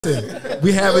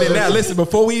We have it in now. Listen,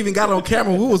 before we even got on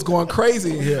camera, we was going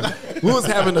crazy in here. We was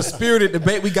having a spirited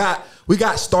debate. We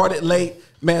got started late.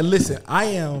 Man, listen, I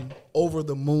am over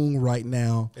the moon right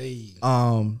now. Hey.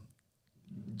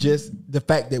 Just the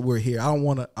fact that we're here. I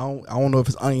don't know if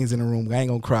it's onions in the room. I ain't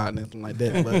gonna cry or nothing like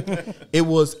that. But it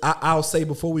was. I'll say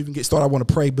before we even get started, I want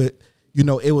to pray. But you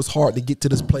know, it was hard to get to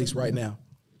this place right now.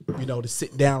 You know, to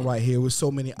sit down right here with so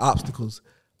many obstacles.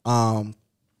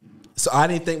 So I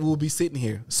didn't think we would be sitting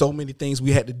here. So many things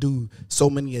we had to do, so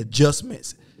many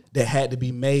adjustments that had to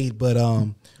be made, but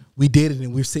we did it,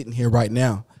 and we're sitting here right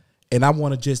now. And I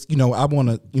want to just,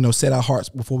 set our hearts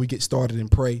before we get started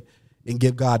and pray and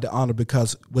give God the honor,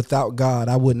 because without God,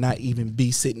 I would not even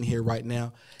be sitting here right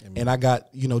now. Amen. And I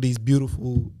got, these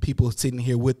beautiful people sitting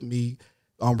here with me,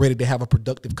 ready to have a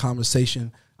productive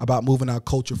conversation about moving our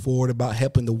culture forward, about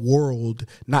helping the world,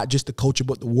 not just the culture,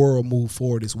 but the world move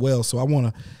forward as well. So I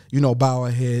want to, bow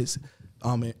our heads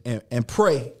and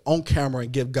pray on camera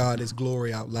and give God his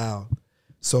glory out loud.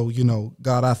 So,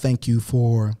 God, I thank you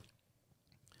for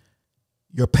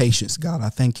your patience. God, I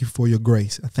thank you for your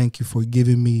grace. I thank you for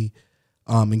giving me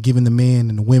and giving the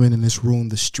men and the women in this room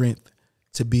the strength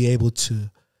to be able to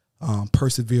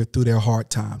persevere through their hard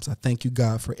times. I thank you,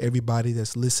 God, for everybody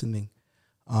that's listening,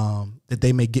 that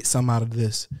they may get some out of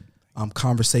this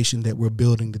conversation that we're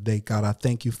building today. God, I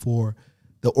thank you for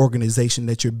the organization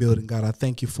that you're building. God, I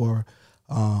thank you for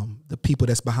the people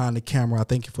that's behind the camera. I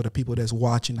thank you for the people that's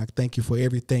watching. I thank you for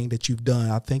everything that you've done.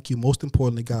 I thank you, most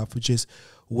importantly, God, for just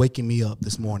waking me up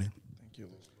this morning. Thank you.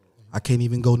 I can't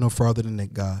even go no further than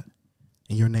that, God.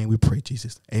 In your name we pray,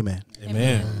 Jesus. Amen.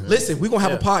 Amen. Listen, we're going to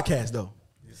have a podcast, though.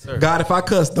 Yes, sir. God, if I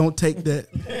cuss, don't take that.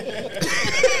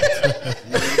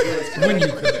 When you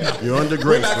cuss. You're under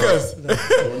grace, bro.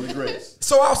 You're under grace.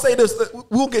 So I'll say this.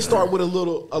 We'll get started with a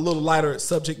little lighter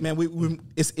subject, man.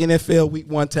 It's NFL Week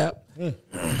 1 tap. You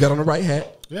got on the right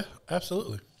hat. Yeah,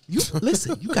 absolutely.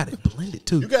 Listen, you got it blended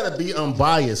too. You got to be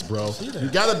unbiased, bro. You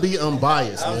got to be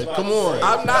unbiased, man. Come on.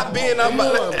 I'm not being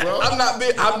unbiased, bro.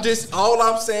 I'm just, all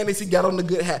I'm saying is he got on the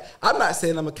good hat. I'm not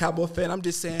saying I'm a Cowboy fan. I'm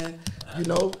just saying,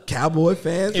 Cowboy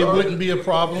fans. It wouldn't be a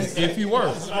problem if you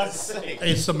were.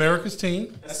 It's America's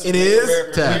team. It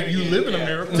is. You live in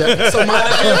America. So might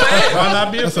not be a fan. Why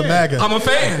not be a fan? I'm a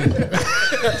fan.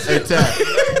 Hey, Tap.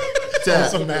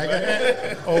 It's a MAGA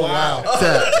hat. Oh, wow.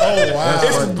 Oh, wow.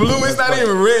 It's blue. It's not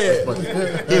even red.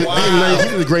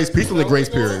 He's in the grace. He's in the grace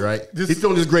period, right? He's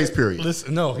doing his grace period.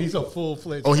 Listen, no, he's a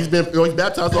full-fledged. Oh, he's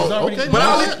baptized. Okay, but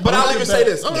I'll even say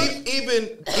this.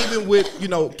 Even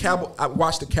with Cowboy, I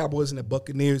watched the Cowboys and the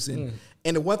Buccaneers, and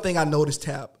the one thing I noticed,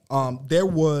 Tap, there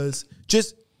was,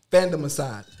 just fandom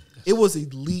aside, it was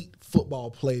elite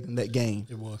football played in that game.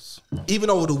 It was.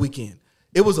 Even over the weekend,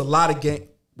 it was a lot of game.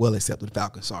 Well, except with the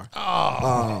Falcons, sorry.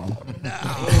 No.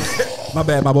 My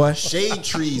bad, my boy. Shade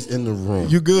trees in the room.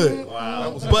 You good.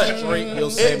 Wow. But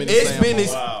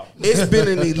it's been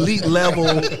an elite level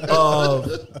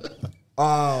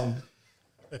of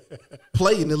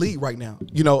play in the league right now.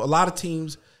 A lot of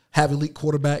teams have elite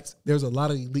quarterbacks. There's a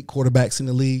lot of elite quarterbacks in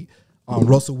the league.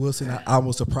 Russell Wilson, I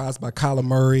was surprised by Kyler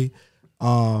Murray.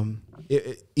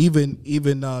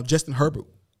 Even Justin Herbert.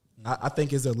 I think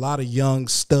there's a lot of young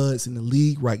studs in the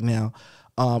league right now.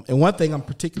 And one thing I'm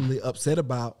particularly upset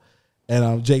about,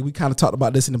 and Jay, we kind of talked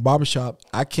about this in the barbershop,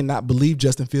 I cannot believe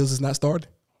Justin Fields is not starting.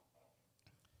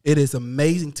 It is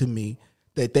amazing to me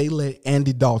that they let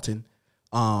Andy Dalton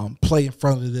play in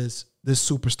front of this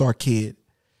superstar kid.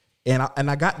 And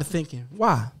I got to thinking,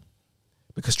 why?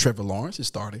 Because Trevor Lawrence is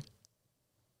starting.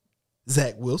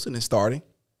 Zach Wilson is starting.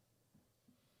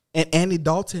 And Andy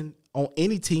Dalton on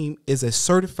any team is a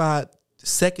certified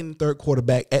second and third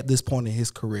quarterback at this point in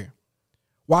his career.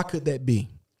 Why could that be?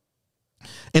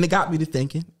 And it got me to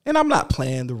thinking, and I'm not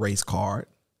playing the race card,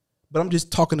 but I'm just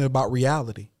talking about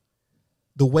reality.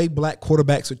 The way black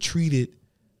quarterbacks are treated,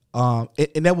 and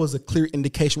that was a clear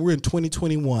indication. We're in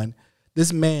 2021.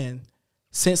 This man,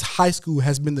 since high school,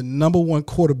 has been the number one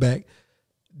quarterback.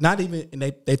 Not even, and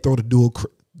they throw the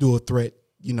dual threat,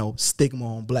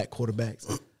 stigma on black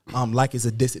quarterbacks. Like it's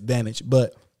a disadvantage,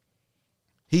 but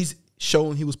he's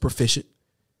shown he was proficient.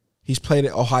 He's played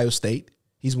at Ohio State.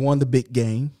 He's won the big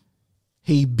game.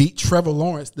 He beat Trevor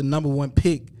Lawrence, the number one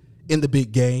pick in the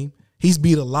big game. He's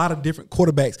beat a lot of different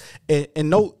quarterbacks,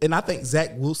 and I think Zach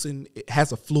Wilson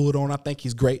has a fluid on. I think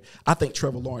he's great. I think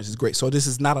Trevor Lawrence is great. So this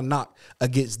is not a knock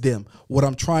against them. What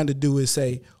I'm trying to do is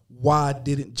say, why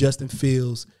didn't Justin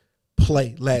Fields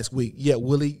play last week? Yeah,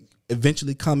 will he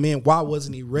eventually come in. Why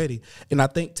wasn't he ready? And I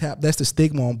think, Tap, that's the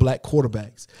stigma on black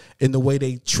quarterbacks and the way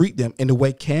they treat them and the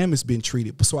way Cam has been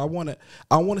treated. So I want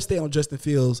to stay on Justin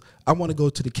Fields. I want to go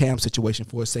to the Cam situation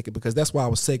for a second because that's why I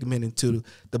was segmenting to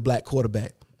the black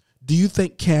quarterback. Do you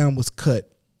think Cam was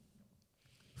cut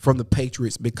from the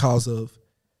Patriots because of,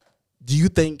 do you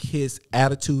think his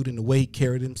attitude and the way he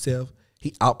carried himself,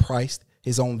 he outpriced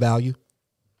his own value?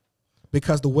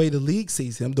 Because the way the league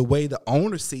sees him, the way the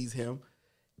owner sees him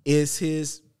is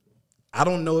his, I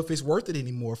don't know if it's worth it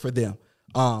anymore for them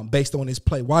based on his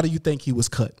play. Why do you think he was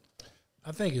cut?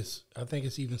 I think it's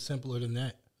even simpler than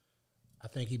that. I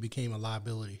think he became a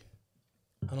liability.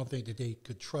 I don't think that they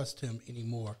could trust him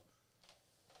anymore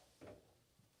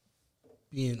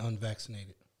being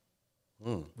unvaccinated.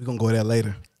 We're going to go there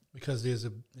later. Because there's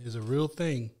a real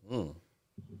thing.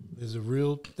 There's a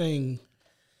real thing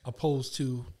opposed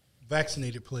to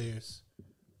vaccinated players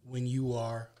when you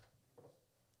are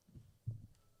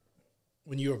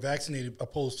vaccinated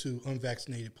opposed to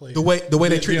unvaccinated players. The way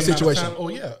they treat the situation. Oh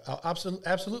yeah,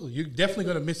 absolutely. You're definitely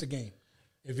going to miss a game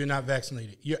if you're not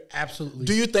vaccinated. You're absolutely.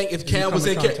 Do you think if Cam was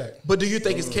in but do you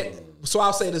think it's Cam? So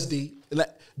I'll say this, D.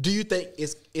 Do you think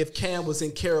if Cam was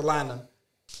in Carolina,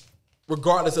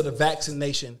 regardless of the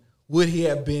vaccination, would he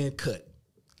have been cut?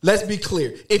 Let's be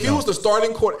clear. If he was the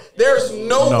starting quarterback, there's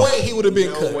no way he would have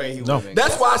been cut.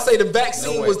 That's why I say the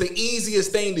vaccine was the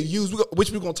easiest thing to use, which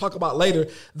we're going to talk about later.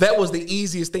 That was the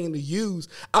easiest thing to use.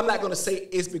 I'm not going to say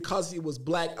it's because he was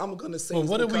black. I'm going to say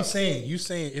what are we saying? You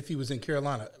saying if he was in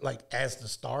Carolina, like as the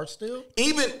star still?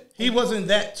 Even he wasn't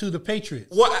that to the Patriots.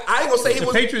 Well, I ain't going to say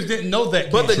the Patriots didn't know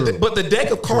that. But the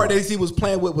deck of cards he was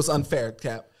playing with was unfair,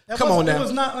 Cap. Come on now. It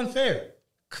was not unfair.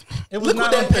 Look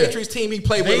what that Patriots team he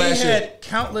played with last year. They had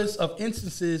countless of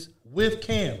instances with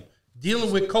Cam dealing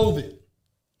with COVID.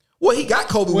 Well, he got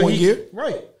COVID one year.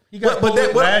 Right. He got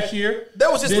COVID last year.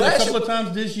 That was just last year. A couple of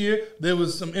times this year, there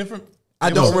was some information. I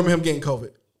don't remember him getting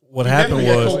COVID. What happened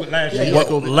was last year.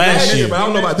 But I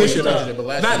don't know about this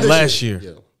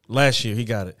year. Last year he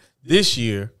got it. This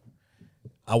year,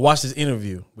 I watched his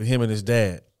interview with him and his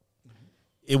dad.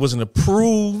 It was an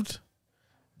approved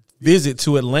visit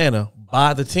to Atlanta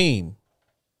by the team,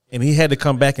 and he had to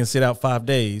come back and sit out 5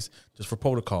 days just for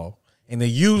protocol. And they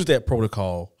used that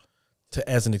protocol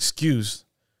as an excuse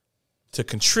to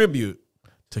contribute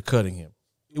to cutting him.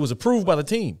 It was approved by the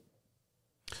team.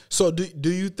 So do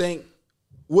you think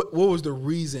what was the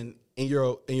reason in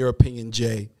your opinion,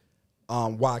 Jay?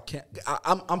 Why can't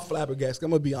I'm flabbergasted. I'm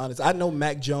gonna be honest. I know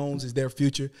Mac Jones is their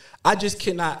future. I just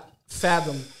cannot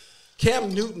fathom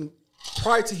Cam Newton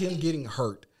prior to him getting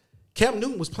hurt. Cam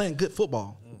Newton was playing good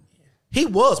football. He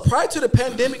was. Prior to the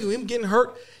pandemic and him getting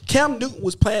hurt, Cam Newton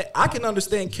was playing. I can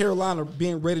understand Carolina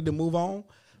being ready to move on,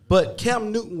 but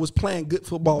Cam Newton was playing good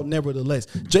football nevertheless.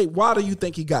 Jay, why do you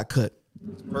think he got cut?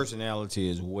 His personality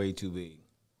is way too big.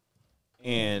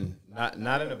 And not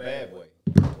in a bad way.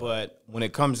 But when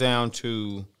it comes down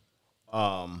to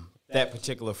that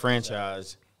particular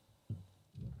franchise,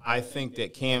 I think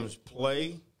that Cam's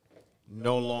play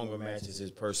no longer matches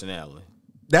his personality.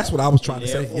 That's what I was trying to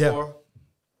say. Yeah,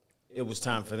 it was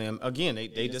time for them. Again,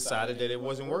 they decided that it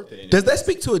wasn't worth it anymore. Does that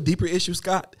speak to a deeper issue,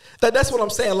 Scott? That's what I'm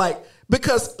saying. Like,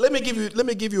 because let me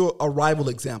give you a rival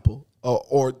example,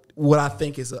 or what I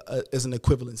think is an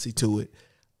equivalency to it.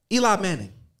 Eli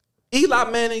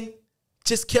Manning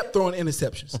just kept throwing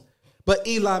interceptions, but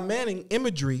Eli Manning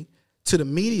imagery to the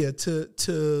media, to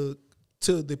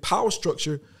the power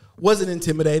structure, wasn't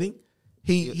intimidating.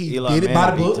 He did it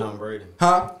by the book. Tom Brady.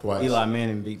 Huh? Twice. Eli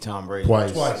Manning beat Tom Brady.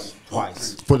 Twice.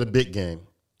 For the big game.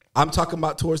 I'm talking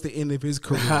about towards the end of his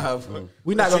career.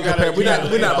 We're not going to compare. We're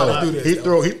not about to do this. He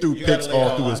threw picks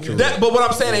all through his career. But what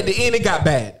I'm saying, at the end, it got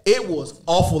bad. It was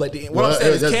awful at the end. What I'm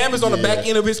saying is Cam is on the back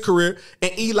end of his career,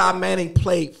 and Eli Manning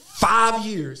played 5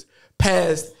 years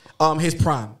past his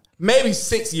prime. Maybe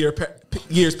 6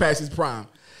 years past his prime.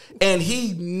 And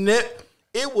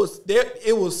it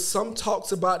was some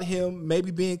talks about him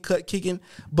maybe being cut kicking,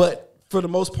 but for the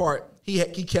most part,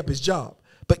 he kept his job.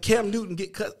 But Cam Newton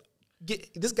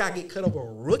this guy get cut over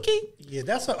a rookie? Yeah,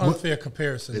 that's an unfair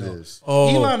comparison. It is.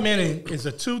 Eli Manning is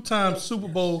a 2-time Super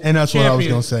Bowl and that's champion. what I was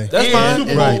going to say. That's fine.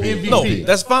 Super Bowl MVP. No,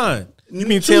 that's fine. You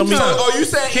mean tell me? Oh, you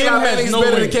saying Eli Manning is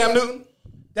better than Cam Newton?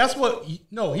 That's what.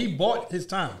 No, he bought his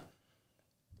time.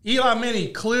 Eli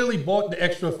Manning clearly bought the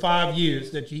extra 5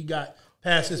 years that he got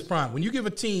past his prime. When you give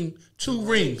a team 2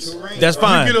 rings, that's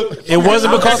fine. It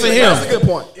wasn't because of him. That's a good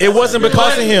point. It wasn't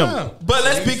because of him.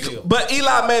 But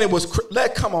Eli Manning was.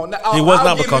 Come on, now, it was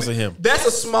not because of him.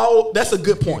 That's a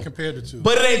good point. Compared to 2,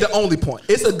 but it ain't the only point.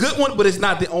 It's a good one, but it's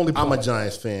not the only point. I'm a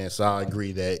Giants fan, so I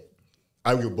agree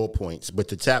with both points. But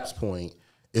to Tap's point,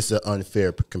 it's an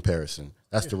unfair comparison.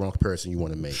 That's the wrong comparison you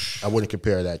want to make. I wouldn't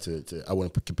compare that to I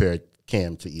wouldn't compare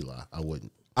Cam to Eli. I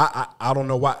wouldn't. I don't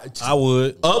know why. I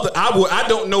would. I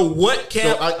don't know what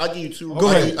Cam. So I'll give you two. Go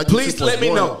ahead. Please let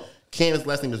me know. Cam's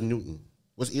last name is Newton.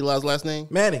 What's Eli's last name?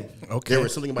 Manning. Okay. There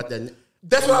was something about that.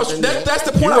 That's what I was. That's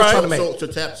the point I was trying to make. So to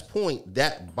Tap's point,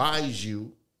 that buys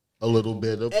you a little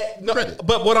bit of credit.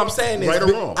 But what I'm saying is, right or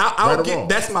wrong. I'll get.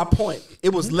 That's my point. It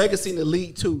was legacy in the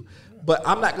league too. But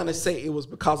I'm not gonna say it was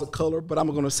because of color. But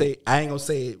I'm gonna say I ain't gonna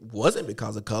say it wasn't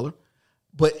because of color.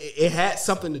 But it had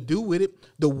something to do with it.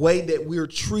 The way that we're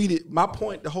treated. My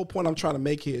point, the whole point I'm trying to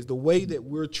make here is the way that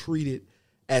we're treated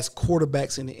as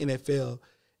quarterbacks in the NFL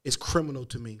is criminal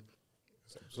to me.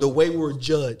 The way we're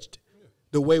judged,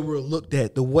 the way we're looked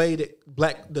at, the way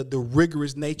that the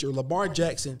rigorous nature. Lamar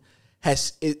Jackson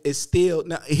is still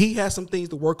now. He has some things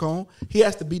to work on. He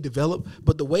has to be developed.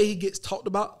 But the way he gets talked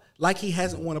about, like he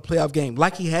hasn't won a playoff game,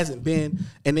 like he hasn't been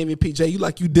an MVP. Jay,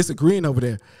 you disagreeing over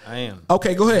there. I am.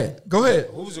 Okay, go ahead.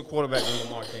 Who was the quarterback when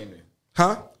Lamar came there?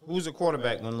 Huh? Who was the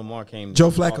quarterback when Lamar came there? Joe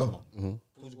Flacco. Mm-hmm.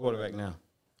 Who's the quarterback now?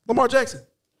 Lamar Jackson.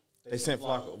 They sent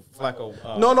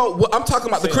Flacco. No. I'm talking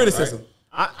about the criticism. Right?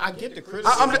 I get the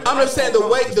criticism. I'm just saying the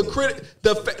way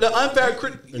the unfair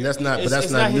critic. And that's not. But that's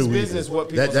it's not his new business. either. What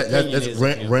people's opinion that's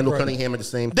is. Randall Cunningham at the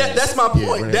same thing. That's my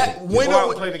point. When are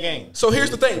we play the game? So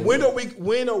here's the thing. When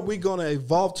are we gonna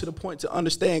evolve to the point to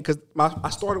understand? Because I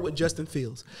started with Justin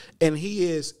Fields, and he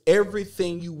is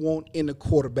everything you want in a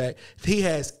quarterback. He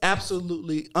has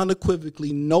absolutely,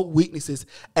 unequivocally no weaknesses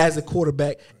as a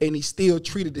quarterback, and he's still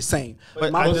treated the same.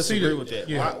 But I disagree with that.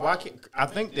 Yeah. I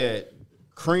think that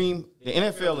the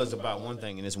NFL is about one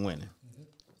thing, and it's winning.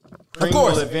 Of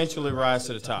course. Will eventually rise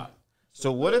to the top.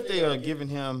 So what if they are giving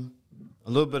him a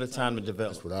little bit of time to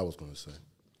develop? That's what I was going to say.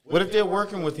 What if they're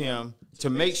working with him to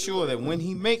make sure that when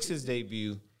he makes his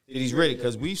debut, that he's ready?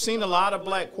 Because we've seen a lot of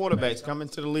black quarterbacks come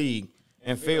into the league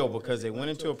and fail because they went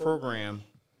into a program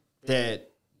that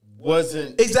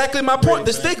wasn't exactly my point.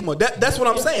 The stigma. That's what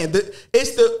I'm saying.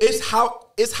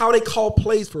 It's how they call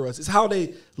plays for us. It's how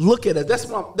they look at it. That's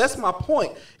my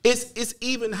point. It's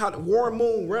even how Warren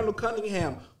Moon, Randall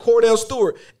Cunningham, Cordell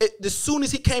Stewart. As soon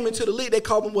as he came into the league, they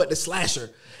called him the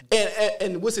slasher.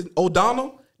 And what's it,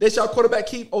 O'Donnell? That's y'all quarterback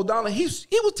Keith O'Donnell. He was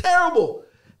terrible.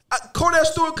 Cordell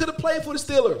Stewart could have played for the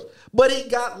Steelers, but he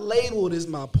got labeled. Is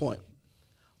my point.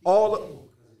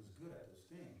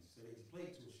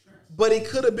 But he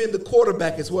could have been the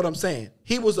quarterback, is what I'm saying.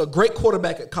 He was a great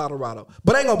quarterback at Colorado.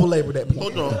 But I ain't going to belabor that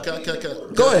point. Hold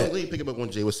on. Go ahead. Let me pick up what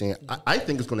Jay was saying. I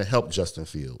think it's going to help Justin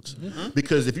Fields.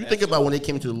 Because if you think about when they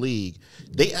came into the league,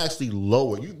 they actually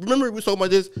lowered. You remember we was talking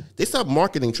about this? They stopped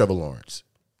marketing Trevor Lawrence.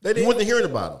 You wasn't hearing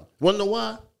about him. You want to know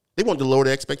why? They wanted to lower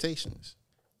their expectations.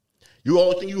 The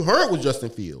only thing you heard was Justin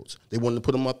Fields. They wanted to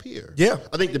put him up here. Yeah.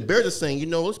 I think the Bears are saying,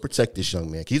 let's protect this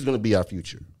young man. He's going to be our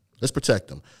future. Let's protect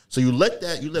him. So you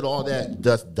let all that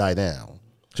dust die down,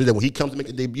 so that when he comes to make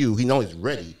a debut, he knows he's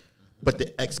ready. But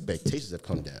the expectations have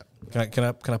come down. Can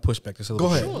I push back this a little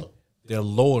bit? Go ahead. They're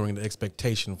lowering the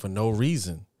expectation for no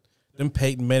reason. Them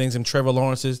Peyton Mannings and Trevor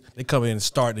Lawrences, they come in and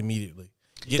start immediately,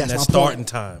 getting That's that my starting point.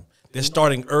 time. They're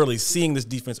starting early, seeing this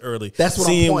defense early. That's what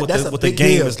seeing I'm pointing. That's what a the big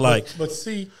game deal. is like. But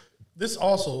see, this is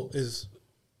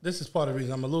part of the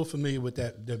reason I'm a little familiar with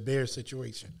the Bears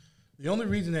situation. The only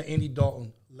reason that Andy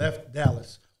Dalton left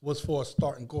Dallas was for a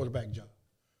starting quarterback job.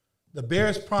 The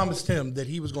Bears promised him that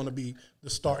he was going to be the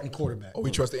starting quarterback. Oh,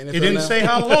 we trust the NFL It didn't now? say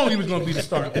how long he was going to be the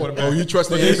starting quarterback. Oh, you trust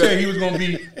the But they NFL? said he was going to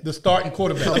be the starting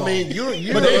quarterback. I mean,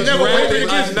 you But they never drafted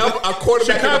went against a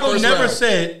quarterback in the Chicago first never round.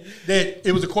 said that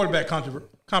it was a quarterback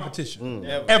competition.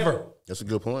 Ever. That's a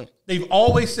good point. They've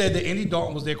always said that Andy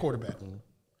Dalton was their quarterback.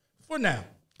 For now.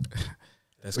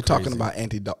 We're talking about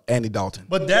Andy Dalton.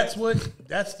 But that's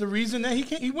the reason that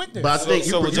he went there. But I think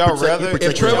So you would y'all rather-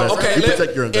 protect If Trevor, your investment. You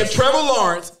protect your if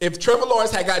investment. Trevor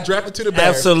Lawrence had got drafted to the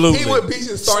Bears, Absolutely. he would be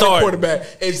the starting quarterback.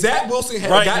 If Zach Wilson had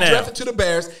Right got now. drafted to the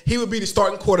Bears, he would be the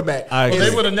starting quarterback. I agree.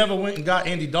 They would have never went and got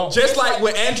Andy Dalton. Just like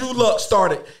when Andrew Luck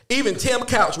started, even Tim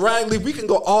Couch, Ryan Leaf, we can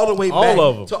go all the way back All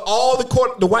of them. to all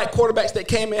the white quarterbacks that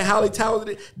came in, how they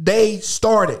talented, they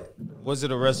started. Was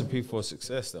it a recipe for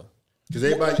success, though? Because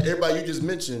everybody you just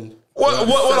mentioned. What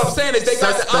I'm saying is they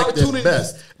got the suspect at opportunity,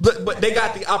 best. but they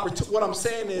got the opportunity. What I'm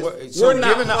saying is So we're not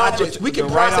given the projects. We can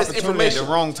the right process opportunity information. at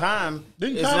the wrong time.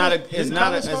 Didn't It's Kyler- not a didn't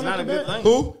Kyler start good at the thing.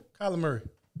 Who? Kyler Murray.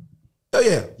 Oh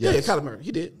yeah, Yes. Kyler Murray.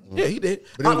 He did. Yeah, he did.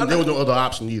 But there was no other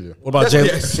option either. What about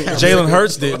That's- Jalen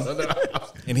Hurts didn't?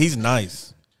 And he's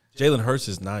nice. Jalen Hurts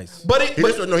is nice. But He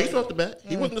started off the bat.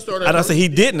 He wasn't the starter. And I say he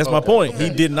didn't. That's my point. He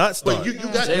did not start. But you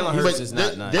got Jalen Hurts but is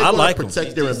not nice. They're I going like to him.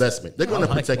 protect their investment. They're going to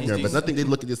like protect him. their investment. I think they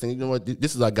look at this thing. You know what?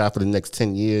 This is our guy for the next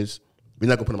 10 years. We're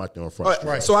not gonna put them out there on front.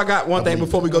 Right. So I got one thing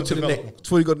before we go to the Develop next.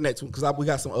 Before we go to the next one, because we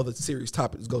got some other serious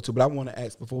topics to go to. But I want to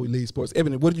ask before we leave sports,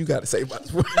 Evan, what do you got to say about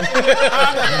this?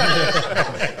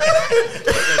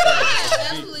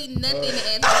 Absolutely nothing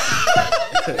to answer.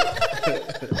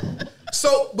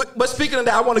 So, but speaking of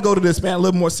that, I want to go to this, man, a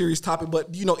little more serious topic.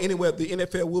 But anyway, the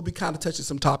NFL will be kind of touching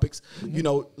some topics, a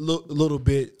little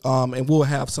bit, and we'll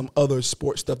have some other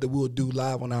sports stuff that we'll do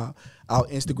live on our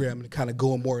Instagram and kind of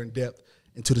go more in depth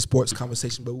into the sports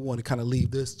conversation. But we want to kind of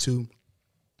leave this to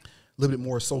a little bit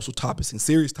more social topics and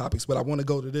serious topics. But I want to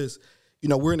go to this.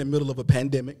 We're in the middle of a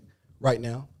pandemic right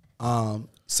now,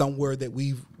 somewhere that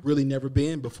we've really never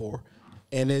been before,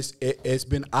 and it's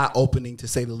been eye opening to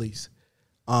say the least.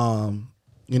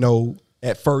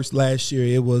 At first last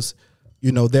year, it was,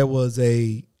 there was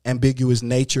a ambiguous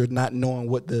nature, not knowing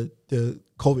what the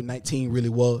COVID-19 really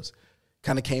was.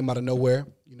 Kind of came out of nowhere.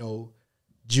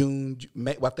 June,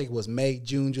 May, I think it was May,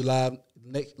 June, July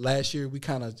last year. We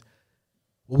kind of,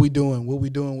 what we doing,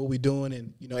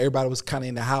 and everybody was kind of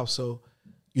in the house, so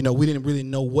we didn't really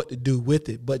know what to do with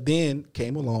it. But then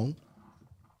came along.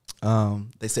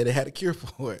 They said they had a cure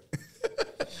for it.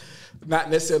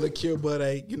 Not necessarily a cure, but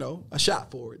a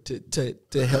shot for it to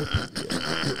help you,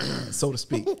 so to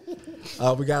speak.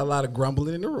 We got a lot of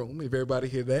grumbling in the room. If everybody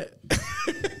hear that,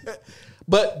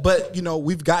 but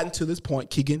we've gotten to this point.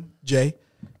 Keegan, Jay,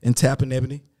 and Tap and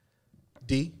Ebony,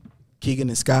 D, Keegan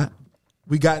and Scott.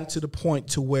 We gotten to the point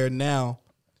to where now,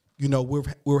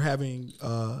 we're having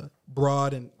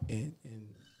broad and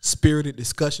spirited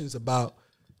discussions about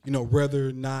whether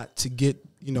or not to get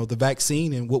the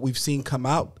vaccine, and what we've seen come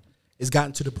out. It's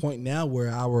gotten to the point now where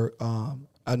our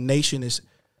nation is,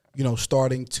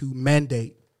 starting to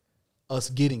mandate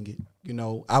us getting it. We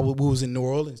was in New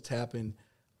Orleans, tapping.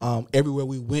 Everywhere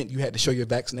we went, you had to show your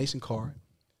vaccination card.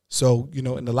 So,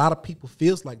 and a lot of people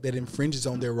feels like that infringes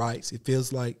on their rights. It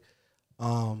feels like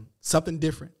something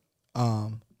different.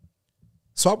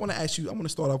 So I want to ask you. I want to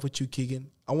start off with you,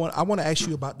 Keegan. I want to ask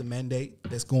you about the mandate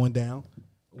that's going down.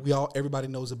 Everybody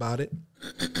knows about it.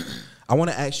 I want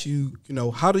to ask you,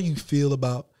 how do you feel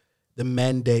about the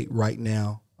mandate right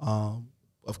now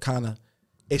of kind of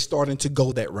it's starting to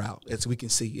go that route, as we can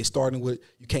see. It's starting with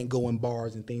you can't go in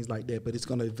bars and things like that, but it's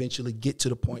going to eventually get to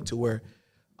the point to where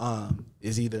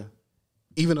is either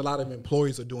even a lot of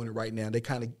employers are doing it right now.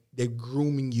 They're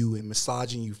grooming you and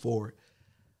massaging you for it.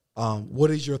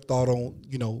 What is your thought on,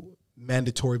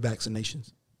 mandatory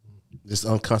vaccinations? It's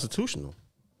unconstitutional.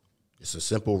 It's a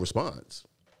simple response.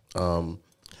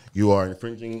 You are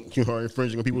infringing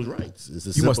on people's rights. It's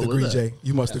as you must simple agree, as that. Jay.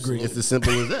 You must Absolutely. agree. It's as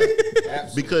simple as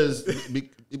that. Because,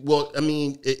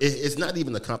 it's not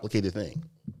even a complicated thing.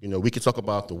 We could talk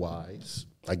about the whys.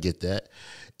 I get that.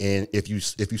 And if you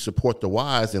support the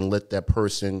whys, then let that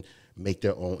person make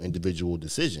their own individual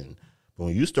decision. But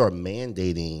when you start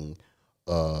mandating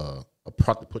a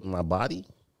product to put in my body,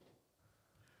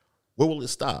 where will it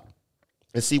stop?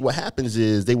 And see, what happens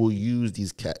is they will use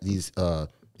these tragedies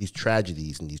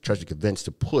and these tragic events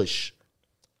to push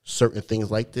certain things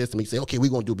like this. And they say, okay, we're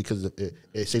going to do it because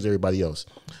it saves everybody else.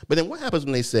 But then what happens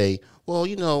when they say, well,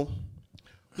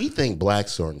 we think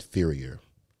blacks are inferior.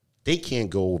 They can't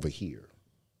go over here.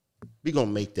 We're going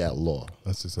to make that law.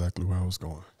 That's exactly where I was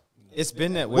going. It's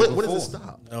been that way before. What does it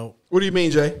stop? No. What do you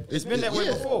mean, Jay? It's been that way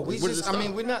before. Where does it stop?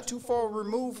 We're not too far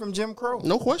removed from Jim Crow.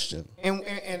 No question. And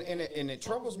it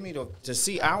troubles me to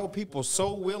see our people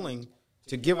so willing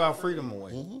to give our freedom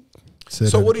away. Mm-hmm.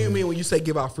 So what do you mean when you say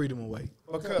give our freedom away?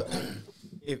 Because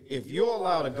if you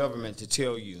allow the government to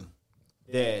tell you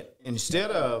that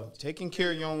instead of taking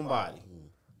care of your own body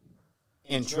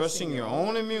and trusting your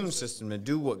own immune system to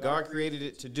do what God created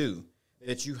it to do,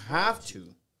 that you have to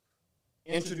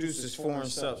introduce this foreign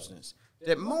substance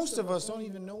that most of us don't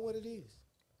even know what it is.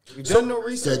 We've done no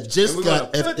research. That just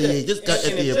got FDA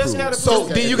approved. So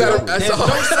then you got to.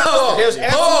 There's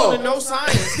absolutely no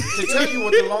science to tell you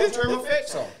what the long-term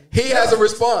effects are. He has a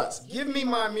response. Give me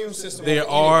my immune system. There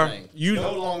are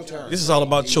no long-term. This is all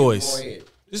about choice. Go ahead.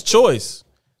 It's choice.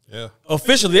 Yeah.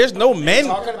 Officially, there's no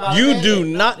Talking about You mandate. do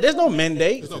not. There's no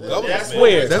mandate. That's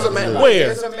Where? There's a mandate. Where?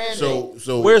 There's a mandate.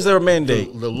 So Where's their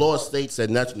mandate? The law states that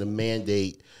not to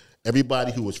mandate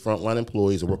everybody who was frontline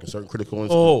employees or working certain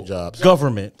critical jobs.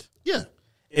 Government. Yeah.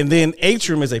 And then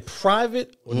Atrium is a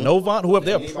private or Novant, whoever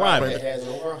they're Anybody private. that has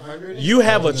over 100 You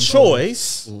have a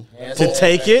choice has to all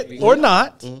take that. it or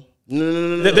not.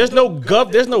 No. There's no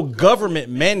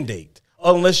government mandate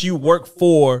unless you work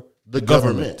for The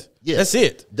government. Yeah. That's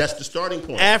it. That's the starting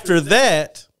point. After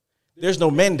that, there's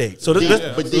no mandate. So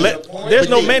But there's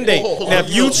no D, mandate. hold on. Now,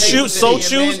 if you okay choose with it being so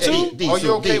choose mandated? to, Are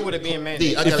you okay with it being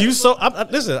mandated? if you so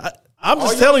listen, I'm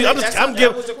just telling you. I'm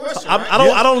giving. was the question, I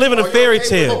right? don't live in a Are you fairy okay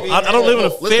tale. with I don't live in a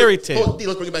fairy Let's tale.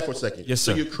 bring it back for a second. Yes,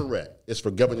 So sir. you're correct. It's for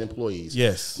government employees.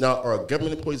 Yes. Now, are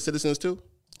government employees citizens too?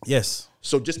 Yes.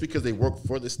 So just because they work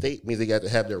for the state means they got to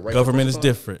have their rights. Government is on?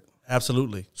 different.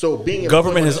 Absolutely. So being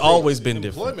Government employed has by the state- always been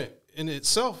different. Employment in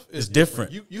itself is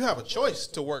different. You have a choice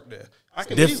to work there. I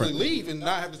can different. easily leave and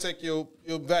not have to take your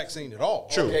vaccine at all.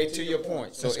 True. Okay, to your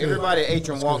point. So everybody at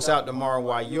Atrium walks out tomorrow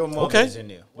while your mother's in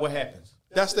there. What happens?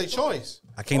 That's their choice.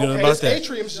 I can't do nothing about It's that.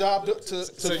 Atrium's job to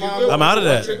So you're find. good. I'm out of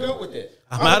that. You're good with it.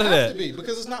 I'm I out would of have that. to be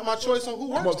because it's not my choice on who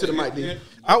works. Come up to the there. mic, D.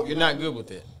 You're not good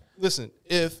with it. Listen,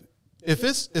 if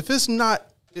it's not,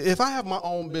 if I have my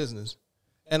own business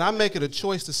and I make it a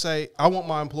choice to say I want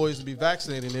my employees to be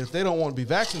vaccinated, and if they don't want to be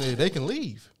vaccinated, they can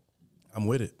leave. I'm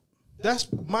with it. That's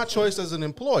my choice as an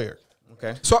employer.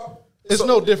 Okay. So It's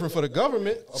no different for the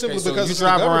government simply so because you it's the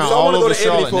drive government. around So I want to all go over to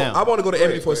Ebony Charlotte for now. I want to go to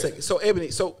Ebony for a Go ahead. second. So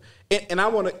Ebony, and I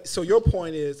want to. So your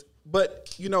point is,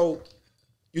 but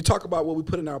you talk about what we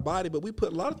put in our body, but we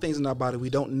put a lot of things in our body we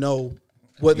don't know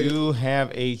whether. You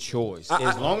have a choice.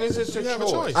 As long as it's a have a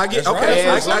choice. choice. I get That's okay.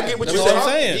 As I long- get what that's you're what I'm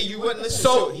saying. saying. You wouldn't listen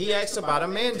So- to it. He asked about a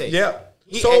mandate. Yeah.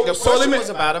 The So question let me. was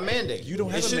about a mandate. You don't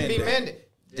have it a should be mandate. mandate.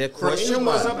 The For question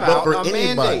was anybody. about But a for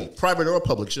anybody, mandate. private or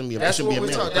public, shouldn't be. That's shouldn't what be a we're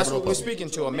mandate. talking. That's Private or what we're public. speaking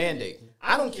to, a mandate.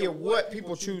 I don't care what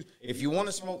people choose. If you want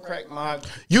to smoke crack,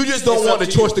 You just don't It's want up the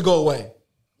to choice you. to go away.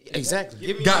 exactly.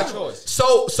 Give me Got your you. choice.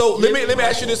 So let Give me me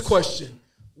ask my you this choice. question.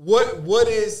 What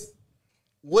is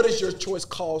your choice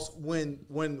cost when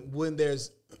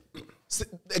there's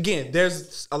again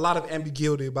there's a lot of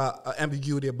ambiguity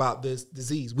about this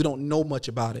disease. We don't know much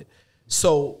about it.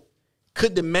 So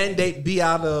could the mandate be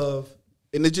out of,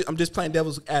 and I'm just playing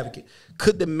devil's advocate,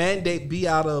 could the mandate be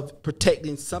out of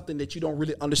protecting something that you don't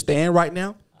really understand right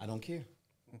now? I don't care.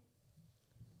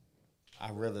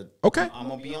 I rather. Okay. I'm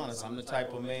gonna be honest. I'm the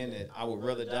type of man that I would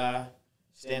rather die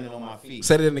standing on my feet.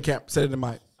 Set it in the camp. Set it in the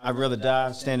mic. I'd rather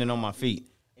die standing on my feet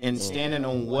and standing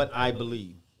on what I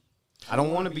believe. I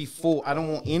don't want to be I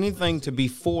don't want anything to be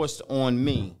forced on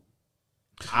me.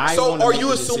 So are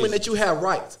you assuming that you have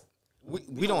rights?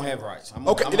 we don't have rights?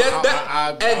 Okay,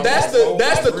 that's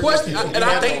the question, and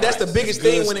I think that's the biggest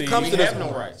thing when it comes to We this. have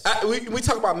no rights. We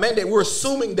talk about mandate. We're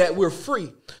assuming that we're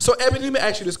free. So, Ebony, let me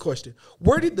ask you this question: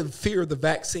 where did the fear of the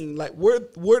vaccine, like, where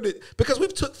did, because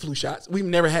we've took flu shots, we've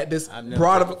never had this I've never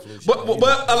broad took of, a flu shot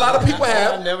but a lot of people I've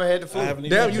have. never had the flu.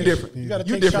 Damn, you different. You got to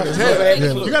You take different shots. as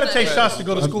hell. You got to take shots to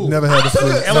go to school. Never had the flu.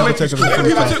 Never taken the flu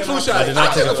People shot. took flu shots. did not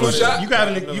I take took a a flu flu shot. You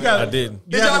got I did.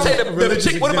 Did y'all take the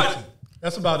chick? What about?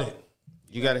 That's about it.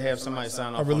 You got to have somebody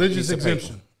sign off A on religious piece of paper.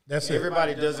 exemption. That's it.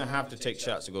 Everybody doesn't have to take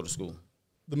shots to go to school.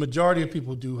 The majority of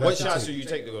people do have What to shots take. do you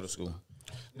take to go to school?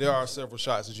 There are several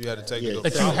shots that you had to take. to go That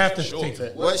to you college, have to sure.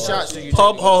 take. What shots do you take?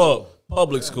 Hold up.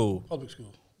 Public school. Public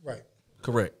school. Right.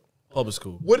 Correct. Public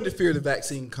school. Where did the fear of the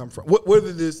vaccine come from? Where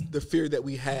did the fear that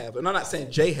we have? And I'm not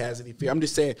saying Jay has any fear. I'm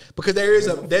just saying because there's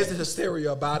a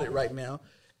hysteria about it right now.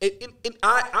 I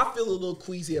feel a little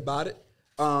queasy about it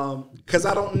because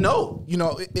I don't know. You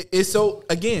know, it's so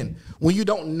again when you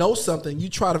don't know something, you're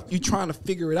trying to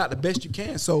figure it out the best you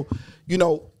can. So, you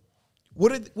know, where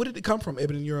did it come from,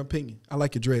 Eben? In your opinion, I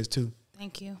like your dreads too.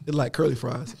 Thank you. They're like curly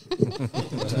fries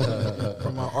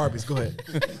from Arby's. Go ahead.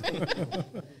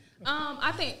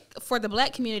 I think for the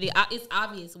black community, it's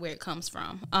obvious where it comes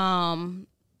from.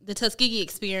 The Tuskegee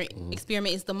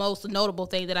experiment is the most notable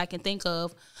thing that I can think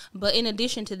of. But in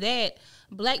addition to that,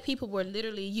 black people were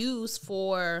literally used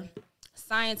for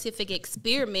scientific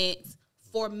experiments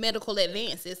for medical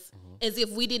advances, as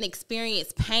if we didn't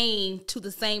experience pain to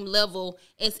the same level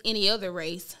as any other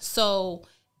race. So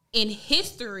in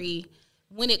history,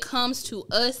 when it comes to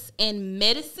us and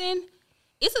medicine,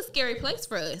 it's a scary place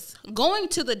for us. Going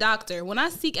to the doctor, when I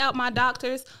seek out my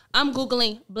doctors, I'm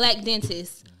Googling black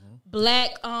dentists,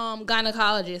 black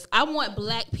gynecologists. I want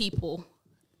black people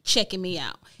checking me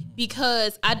out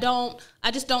because I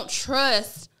just don't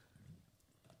trust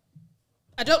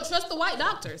the white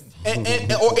doctors. And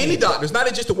or any doctors, not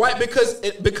just the white,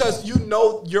 because you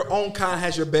know your own kind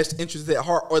has your best interests at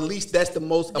heart, or at least that's the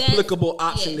most applicable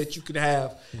option that you could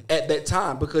have at that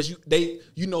time, because they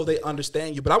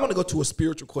understand you. But I want to go to a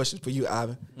spiritual question for you,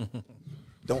 Ivan.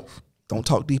 Don't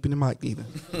talk deep in the mic either,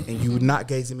 and you not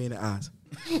gazing me in the eyes.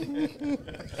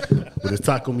 With his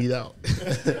taco meat out.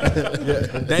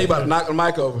 Then you about to knock the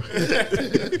mic over.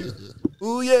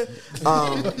 Ooh yeah.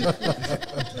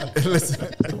 Listen.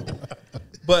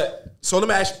 But so let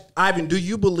me ask you, Ivan, do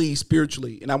you believe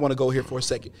spiritually? And I want to go here for a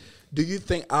second. Do you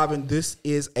think, Ivan, this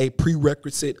is a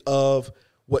prerequisite of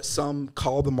what some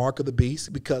call the mark of the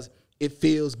beast? Because it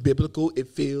feels biblical. It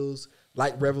feels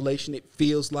like revelation. It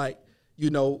feels like,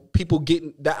 people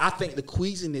getting that. I think the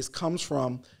queasiness comes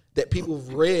from that people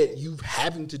have read you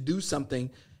having to do something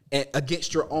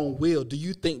against your own will. Do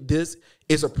you think this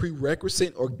is a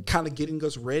prerequisite or kind of getting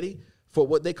us ready for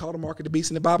what they call the mark of the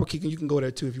beast in the Bible? Keegan, you can go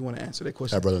there too if you want to answer that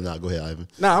question. I'd rather not. Go ahead, Ivan.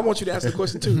 I want you to answer the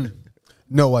question too.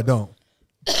 No, I don't.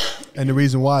 And the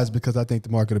reason why is because I think the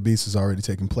mark of the beast is already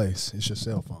taking place. It's your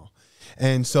cell phone.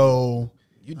 And so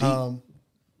You deep.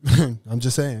 I'm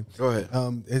just saying. Go ahead.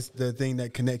 It's the thing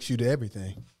that connects you to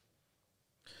everything.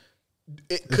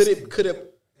 Could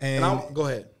it? Go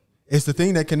ahead. It's the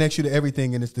thing that connects you to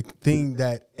everything, and it's the thing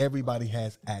that everybody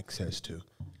has access to.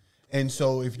 And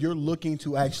so if you're looking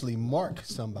to actually mark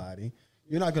somebody,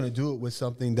 you're not going to do it with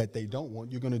something that they don't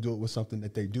want. You're going to do it with something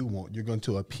that they do want. You're going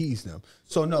to appease them.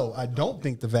 So, no, I don't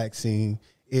think the vaccine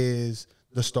is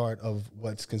the start of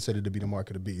what's considered to be the mark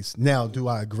of the beast. Now, do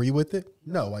I agree with it?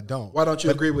 No, I don't. Why don't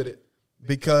you agree with it?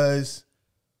 Because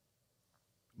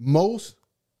most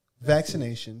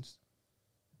vaccinations,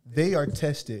 they are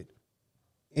tested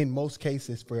in most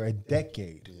cases for a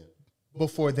decade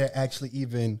before they're actually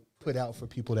even put out for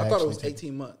people to I actually thought it was take.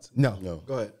 18 months. No.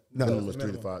 Go ahead. No. Minimum was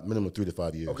 3 to 5. Minimum 3 to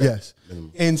 5 years. Okay. Yes.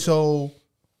 Minimum. And so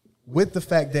with the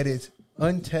fact that it's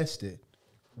untested,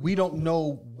 we don't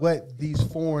know what these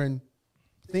foreign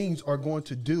things are going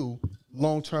to do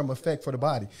long-term effect for the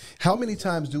body. How many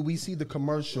times do we see the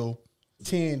commercial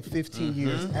 10, 15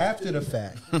 years after the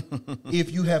fact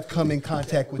if you have come in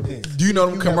contact with this? Do you know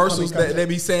If them you have commercials come in that they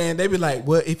be saying? They be like,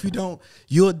 "Well, if you don't,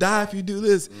 you'll die if you do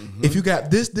this. If you got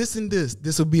this, this, and this,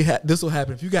 this will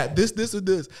happen. If you got this, this, or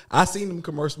this." I seen them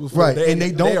commercials before. Right, and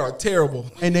they don't- They are terrible.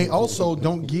 And they also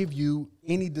don't give you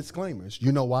any disclaimers.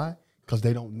 You know why? Because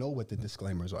they don't know what the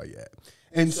disclaimers are yet.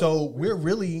 And so we're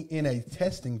really in a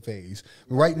testing phase.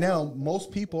 Right now,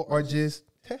 most people are just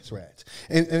test rats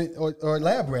or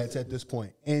lab rats at this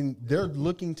point. And they're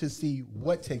looking to see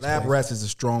what takes Lab place. rats is a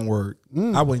strong word.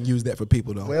 I wouldn't use that for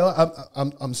people though. Well,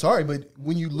 I'm sorry, but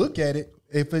when you look at it,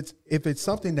 if it's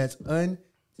something that's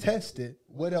untested,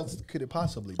 what else could it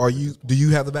possibly be? Do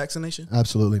you have the vaccination?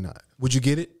 Absolutely not. Would you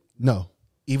get it No,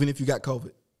 even if you got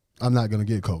COVID? I'm not going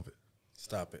to get COVID.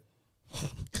 Stop it.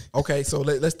 Okay, so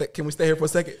can we stay here for a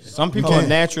second? Some people are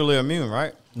naturally immune,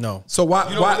 right? No. So why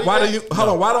do you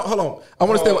hold on? I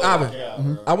want to stay with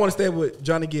Ivan. I want to stay with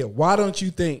Johnny Gill. Why don't you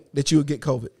think that you would get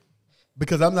COVID?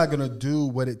 Because I'm not going to do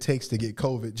what it takes to get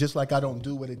COVID, just like I don't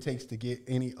do what it takes to get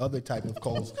any other type of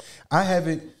colds. I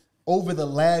haven't, over the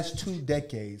last 2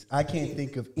 decades, I can't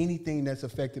think of anything that's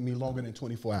affected me longer than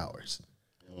 24 hours.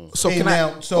 So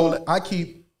I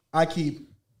keep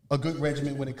a good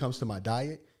regimen when it comes to my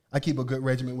diet. I keep a good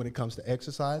regimen when it comes to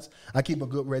exercise. I keep a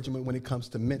good regimen when it comes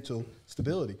to mental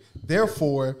stability.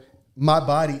 Therefore, my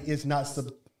body is not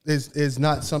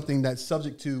something that's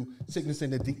subject to sickness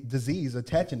and disease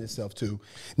attaching itself to.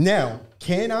 Now,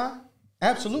 can I?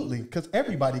 Absolutely, because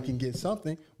everybody can get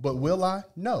something. But will I?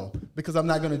 No, because I'm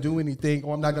not going to do anything,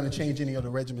 or I'm not going to change any of the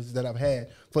regimens that I've had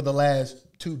for the last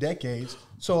 2 decades.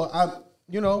 So I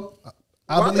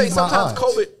I think sometimes odds.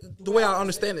 COVID, the way I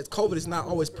understand it, COVID is not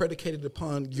always predicated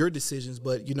upon your decisions,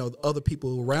 but other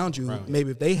people around you,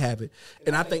 maybe if they have it.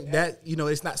 And I think that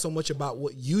it's not so much about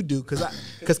what you do, because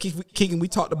Keegan, we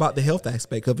talked about the health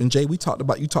aspect of it, and Jay, you talked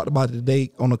about it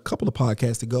today on a couple of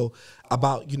podcasts ago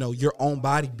about your own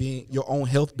body being, your own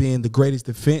health being the greatest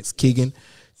defense, Keegan,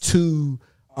 to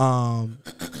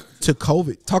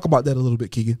COVID. Talk about that a little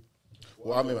bit, Keegan.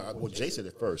 Well, I mean, Jay said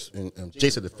it first, and Jay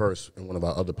said it first in one of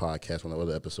our other podcasts, one of our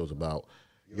other episodes about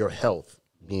your health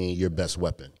being your best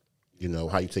weapon.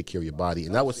 How you take care of your body,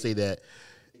 and I would say that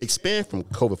expand from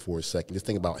COVID for a second. Just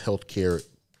think about healthcare,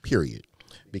 period,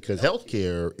 because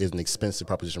healthcare is an expensive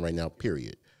proposition right now,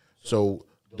 period. So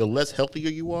the less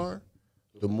healthier you are,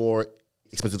 the more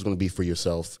expensive it's going to be for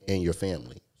yourself and your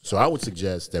family. So I would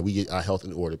suggest that we get our health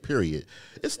in order, period.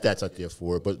 There's stats out there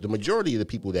for it, but the majority of the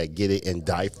people that get it and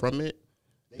die from it,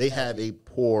 they have a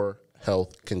poor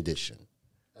health condition.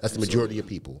 That's the majority of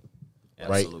people,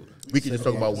 right? We could just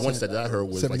talk about one stat that I heard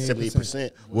was like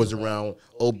 78% was around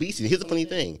obesity. Here's the funny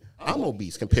thing. I'm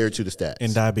obese compared to the stats.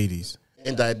 And diabetes.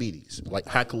 Like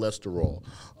high cholesterol.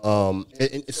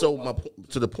 And so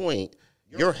to the point,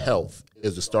 your health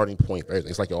is the starting point for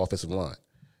everything. It's like your offensive line.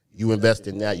 You invest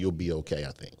in that, you'll be okay,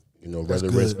 I think.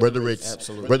 Whether it's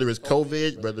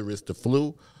COVID, whether it's the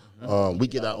flu, we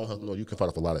get our own health. You can fight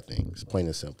off a lot of things, plain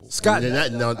and simple. Scott,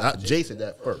 Jay said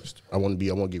that first. I want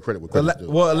to give credit where credit's due.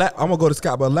 Well, I'm gonna go to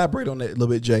Scott, but elaborate on that a little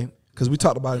bit, Jay, because we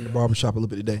talked about it in the barbershop a little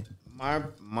bit today.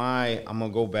 I'm gonna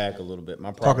go back a little bit.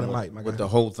 My Talking problem to Mike, my with guy. the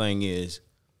whole thing is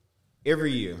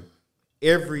every year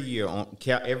on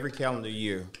every calendar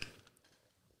year,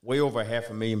 way over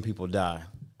 500,000 people die.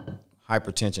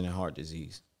 hypertension and heart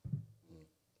disease.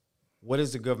 What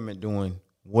is the government doing?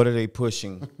 What are they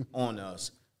pushing on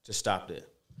us to stop that?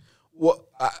 Well,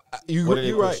 What are they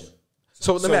you're right. pushing?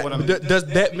 So, So let what me, I'm- does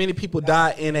that many people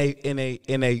die in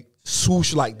a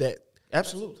swoosh like that?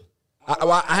 Absolutely.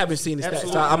 I haven't seen the stats.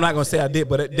 Absolutely. I'm not gonna say I did,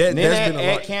 but And then that's add, been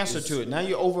a lot. cancer to it. Now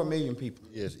you're over 1 million people.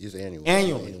 Yes, it's annual.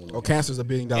 Annually. Oh, cancer's $1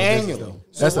 billion business, Annually. though.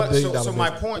 That's so $1 billion so my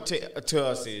business. point to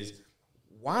us is,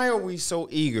 why are we so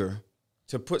eager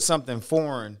to put something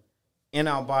foreign in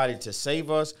our body to save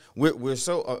us? We're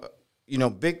so,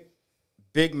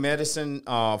 big medicine,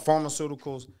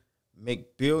 pharmaceuticals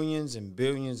make billions and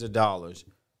billions of dollars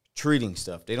treating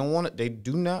stuff. They don't want it. They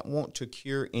do not want to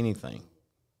cure anything.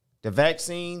 The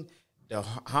vaccine, the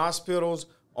hospitals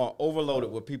are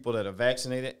overloaded with people that are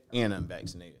vaccinated and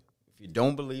unvaccinated. If you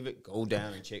don't believe it, go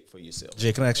down and check for yourself.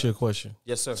 Jay, can I ask you a question?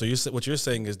 Yes, sir. So what you're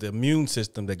saying is the immune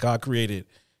system that God created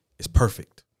is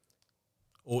perfect,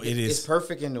 or it It's is.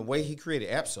 perfect in the way he created.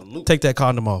 Absolutely. Take that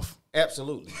condom off.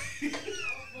 Absolutely.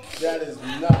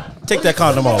 Take that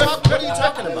condom off. What are you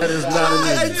talking about? That is not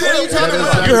an issue. What are you talking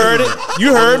about? You heard it.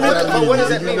 You heard me. But what does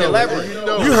that mean? Elaborate.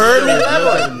 You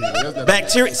heard me.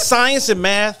 Bacteria, science, and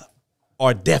math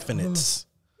are definites.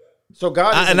 So God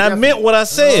is And I indefinite. meant what I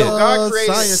said. So God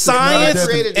created Science God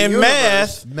created the and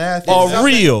universe. math Math are is Something-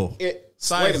 real.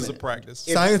 Science wait is a minute. practice.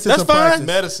 Science is That's a fine. practice.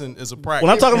 Medicine is a practice.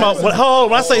 When I'm talking about when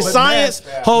I say But science,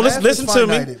 math- hold, math listen is to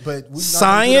me. finited, but we're not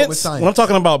gonna do that with Science. When I'm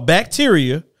talking about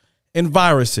bacteria and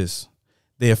viruses,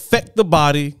 they affect the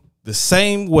body the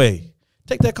same way.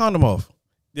 Take that condom off.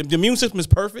 The immune system is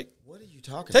perfect. What are you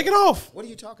talking Take about? it off. What are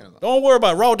you talking about? Don't worry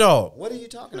about it. Raw dog. What are you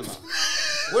talking about?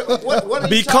 What are you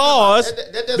Because talking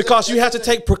about? That doesn't- because you have to that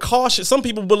doesn't- take precautions. Some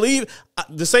people believe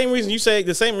the same reason you say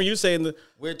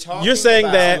We're talking you're saying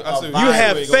about that a you virus.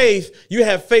 have faith. You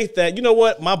have faith that you know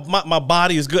what my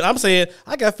body is good. I'm saying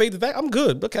I got faith that I'm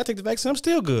good. Okay, I take the vaccine. I'm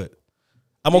still good.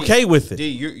 I'm okay with it. D,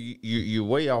 you're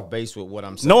way off base with what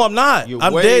I'm saying. No, I'm not. You're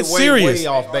I'm way, dead way, serious. Way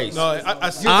off base. No, You're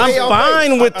I'm way off fine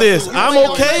base. with this. You're I'm way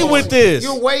off okay base. with this.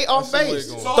 You're way off base.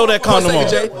 Throw that Hold on condom a on.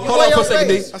 second, Jay. Hold Way on for a off second,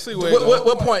 D. base. I see where you're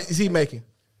What point is he making?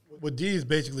 What D is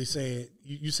basically saying,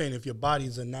 you're saying if your body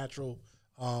is a natural,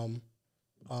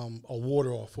 a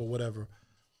water off or whatever,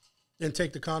 then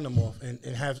take the condom off and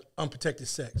have unprotected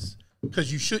sex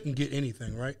because you shouldn't get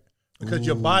anything, right? Because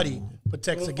your body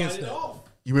protects against that.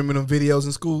 You remember them videos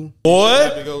in school?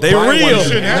 Boy, they Why real. one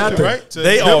shouldn't have to, right?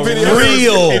 They Them are videos-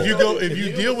 real. If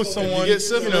you deal with someone, You get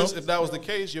syphilis. If that was the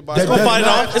case, your body. That It's gonna does fight it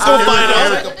not- off. It's gonna fight it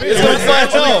off. It's gonna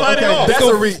fight it off. Okay, That's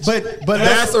a reach. but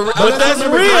That's a. But that's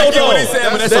I real get though. what he's saying,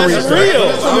 but that's a That's reach. real.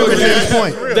 remember Jay's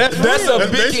point. That's That's real. a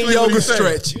big basically what yoga he's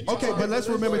saying. stretch. Okay, but let's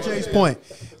remember Jay's point.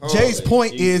 Jay's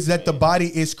point is that the body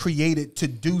is created to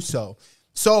do so.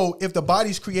 So if the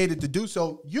body's created to do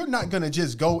so, you're not going to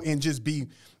just go and just be,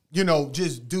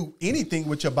 just do anything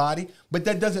with your body. But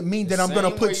that doesn't mean that I'm going to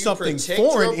same way put you something protect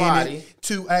foreign your in body. it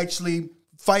to actually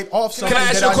fight off Can something I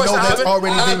ask that you a I know question, that's Ivan?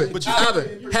 already been.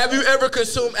 Ivan, have you ever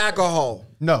consumed alcohol?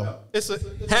 No.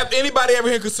 Have anybody ever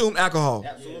here consumed alcohol?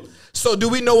 Absolutely. So do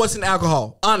we know what's in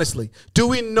alcohol? Honestly, do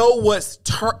we know what's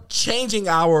changing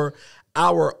our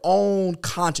own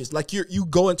conscience? Like you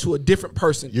go into a different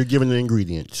person. You're giving the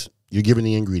ingredients. You're giving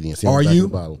the ingredients. Are you?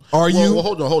 Are you? Well,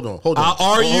 hold on. Are Hold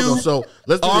on. you? So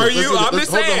let's do Are this. you? I'm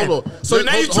just saying. Hold on. So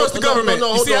now you trust the government.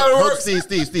 You see how it works?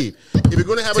 Steve. If you're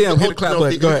gonna have Tim, hit the clap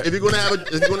button. Go ahead. if you're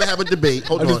gonna have a debate,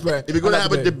 hold I'm on. just playing. If you're gonna I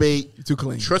have like a the debate, You're too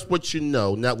clean. trust what you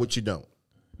know, not what you don't.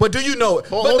 But do you know it?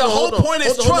 But the whole point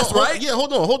is trust, right? Yeah,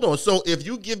 hold on. So if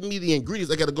you give me the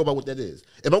ingredients, I got to go by what that is.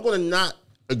 If I'm going to not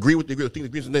agree with the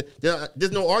ingredients, then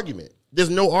there's no argument. There's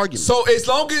no argument. So as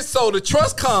long as the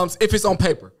trust comes if it's on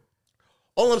paper.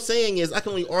 All I'm saying is I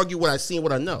can only argue what I see and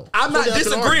what I know. I'm not So then I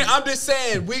can disagreeing. argue. I'm just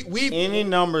saying we Any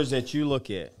numbers that you look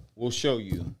at will show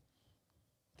you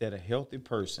that a healthy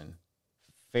person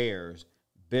fares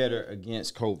better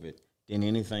against COVID than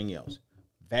anything else,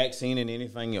 vaccine and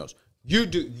anything else. You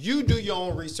do your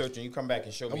own research and you come back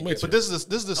and show me. But this is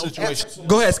the situation.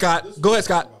 Go ahead,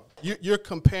 Scott. You're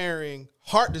comparing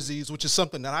heart disease, which is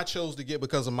something that I chose to get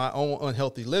because of my own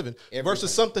unhealthy living,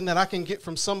 versus something that I can get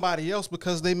from somebody else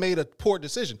because they made a poor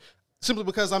decision, simply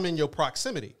because I'm in your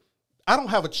proximity. I don't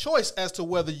have a choice as to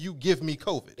whether you give me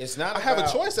COVID. It's not. I have a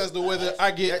about- choice as to whether I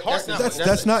get heart disease.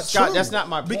 That's not Scott, true. That's not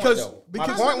my point. Because- though.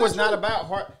 because- my point was not about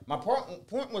heart. My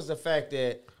point was the fact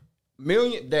that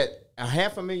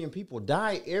 500,000 people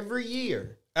die every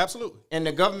year Absolutely. And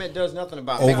the government does nothing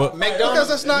about Over- it. McDonald's, Because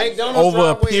that's not- McDonald's over a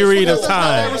driveway is period of because That's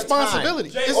not their time. responsibility.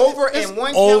 It's- Over it's- in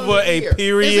one Over calendar a year.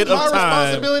 period Is it of my time,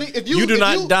 responsibility? If you do if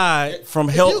not die from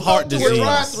if heart you heart go to a disease.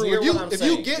 drive-through, Hear if you, what I'm if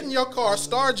you saying. get in your car,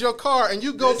 start your car, and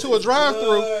you go to a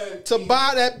drive-through to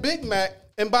buy that Big Mac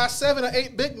and buy 7 or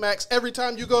 8 Big Macs every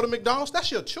time you go to McDonald's,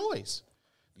 that's your choice.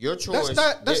 Your choice.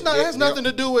 That has nothing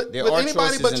to do with there are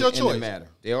anybody choices but your in the choice. matter.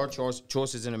 There are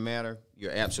choices in the matter.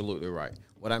 You're absolutely right.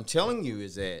 What I'm telling you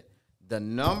is that the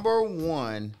number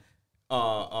one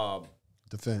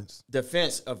Defense.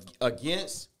 defense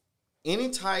against any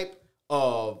type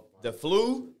of the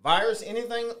flu, virus,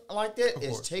 anything like that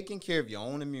is taking care of your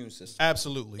own immune system.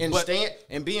 Absolutely.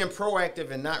 And being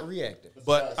proactive and not reactive.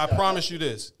 But I promise you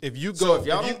this: if you So go, if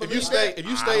y'all don't if you believe stay, that, if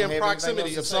you I stay don't in have anything proximity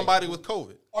else to of say. somebody with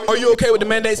COVID, Are you okay with the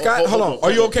mandate, Scott? Hold on.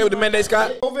 Are you okay with the mandate,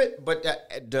 Scott? COVID, but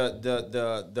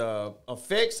the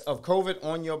effects of COVID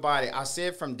on your body. I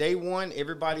said from day one,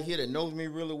 everybody here that knows me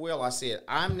really well, I said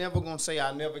I'm never gonna say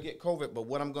I never get COVID, but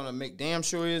what I'm gonna make damn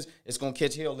sure is it's gonna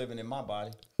catch hell living in my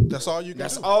body. that's all you can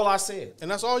That's do. all I said. And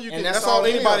that's all you can. And That's all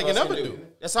anybody any can of us ever do.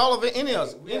 That's all of it. Any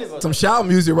of us. Some shout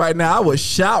music right now. I would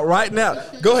shout right now.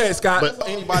 Go ahead, Scott.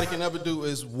 Anybody can ever do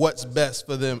is what's best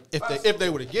for them if they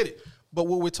were to get it. But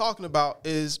what we're talking about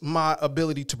is my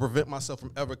ability to prevent myself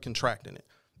from ever contracting it.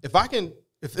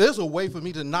 If there's a way for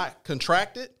me to not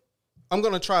contract it, I'm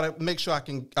going to try to make sure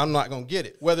I'm not going to get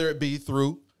it, whether it be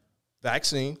through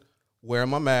vaccine, wearing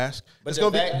my mask. But It's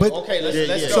going to be. okay. Let's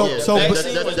yeah, go. yeah. The So-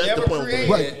 vaccine that's was the never point. created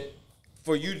Right.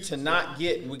 for you to not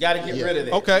get. We got to get rid of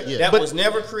that. Okay, Yeah. That but- was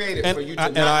never created And for you to I,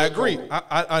 not and I get agree.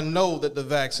 COVID. I know that the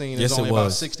vaccine Yes, is it only about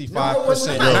was.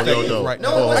 65% No, effective right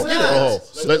now. No, it was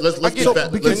not. Let's be get- factual.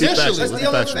 because Let's be initially- factual. let's Let's be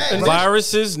deal with factual. that.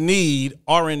 Viruses need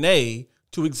RNA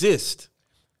to exist.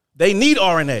 They need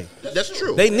RNA. That's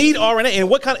true. They need RNA. And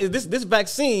what kind of this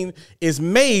vaccine is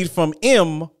made from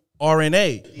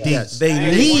mRNA. Yes. They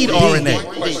need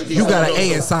RNA. You got an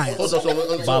A in science. Hold on,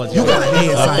 so- Biology. You got an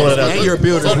A in science. And you're a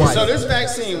builder's So wife. this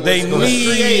vaccine was They created.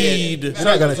 need You're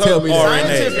not going to tell me that.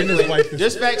 Scientifically,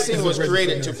 this vaccine was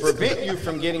created to prevent you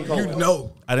from getting COVID.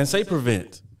 No. I didn't say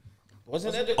prevent.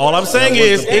 Wasn't that the All I'm saying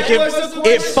is That was the it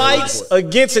question. fights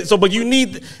against it. So, but you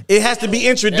need it has to be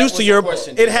introduced to That was your the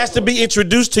question. it has to be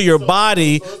introduced to your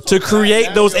body to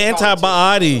create those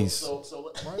antibodies.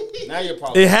 Now you're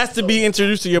probably It has to be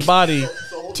introduced to your body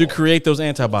to create those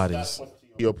antibodies.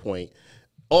 your point,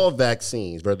 all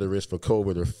vaccines, whether it's for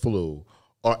COVID or flu,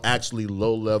 are actually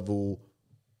low-level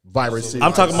viruses.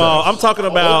 I'm talking about.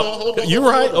 Hold on, You're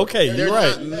right. Okay, They're you're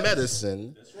right. not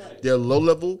medicine. They're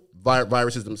low-level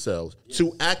viruses themselves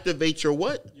to activate your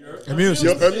what? Immune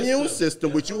system. Your immune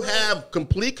system, which you have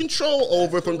complete control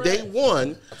over from day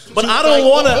one. But I don't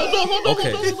want to.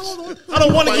 Okay. I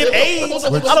don't want to get AIDS.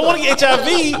 I don't want to get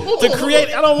HIV to create.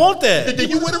 I don't want that. Then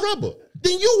you wear the rubber.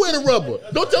 Then you wear the rubber.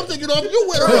 Don't tell them to take it off. You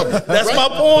wear the rubber. That's my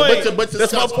point. But to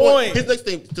That's my Scott's point. His next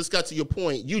thing, to Scott, to your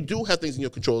point, you do have things in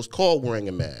your control. It's called wearing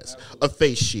a mask, a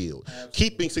face shield,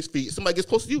 keeping 6 feet. Somebody gets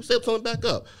close to you, say tell them back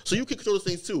up. So you can control those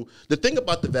things too. The thing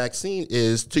about the vaccine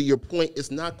is, to your point, it's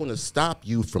not going to stop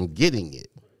you from getting it.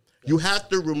 You have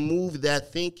to remove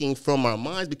that thinking from our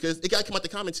minds because it got to come out the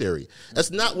commentary. That's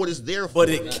not what it's there for. But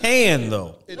it can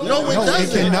though. No, it No,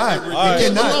 doesn't. it cannot. It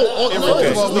cannot. No,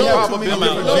 First of all, we have too many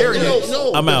different variants.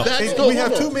 I'm out. We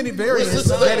have too many variants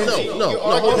that is No,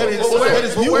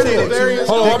 mutated.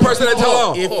 Hold on, one person at a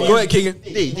time. Go ahead, Keegan.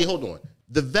 D, hold on.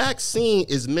 The vaccine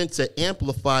is meant to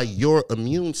amplify your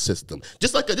immune system,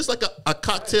 just like a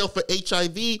cocktail for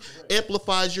HIV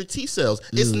amplifies your T cells.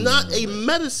 It's not a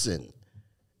medicine.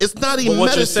 It's not a But what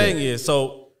medicine. you're saying is,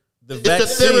 so the it's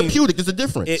vaccine, a therapeutic. It's a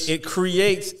difference. it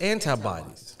creates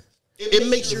antibodies. It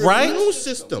makes your Right? immune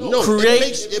system. No,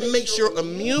 Create- it makes your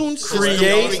immune system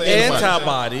Create create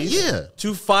antibodies Yeah.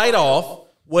 to fight off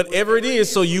whatever it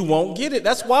is, so you won't get it.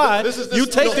 That's why you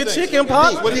take no, the thing. chicken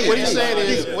pox. What he's saying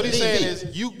is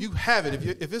you have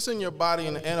it. If it's in your body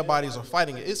and the antibodies are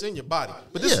fighting it, it's in your body.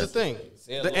 But this is the thing: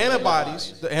 the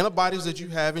antibodies that you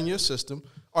have in your system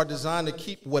are designed to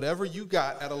keep whatever you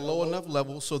got at a low enough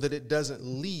level so that it doesn't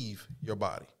leave your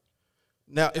body.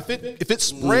 Now, if it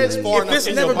spreads far If enough it's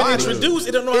in never your been body, introduced,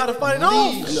 it don't know how to fight it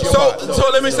off. leaves your So, body. so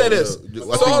let me say this. I So think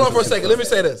hold on this for a is- second. Let me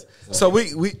say this. So we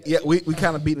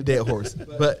kind of beat the dead horse,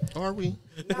 but Are we?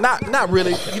 not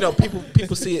really. You know,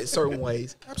 people see it certain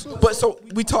ways. Absolutely. But so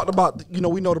we talked about. You know,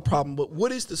 we know the problem, but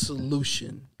what is the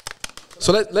solution?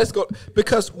 So let's go,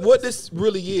 because what this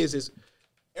really is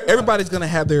everybody's gonna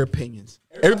have their opinions.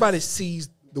 Everybody sees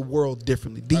the world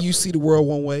differently. Do you see the world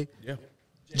one way? Yeah.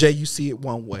 Jay, you see it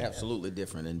one way. Absolutely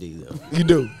different indeed, though. You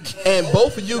do. And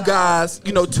both of you guys,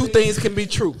 you know, two things can be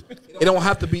true. It don't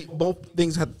have to be, both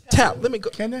things have to tap. Let me go.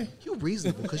 Can they? You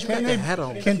reasonable because you got that hat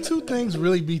on. Can two things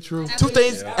really be true? Two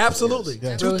things, absolutely.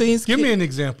 Two things. Give me an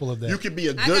example of that. You can be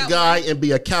a good guy and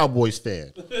be a Cowboys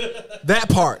fan. That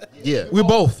part. Yeah. We're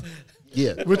both.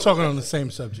 Yeah. We're talking on the same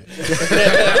subject.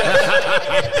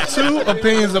 Two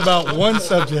opinions about one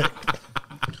subject.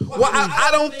 Well, I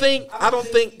don't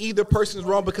think either person is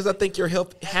wrong because I think your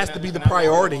health has to be the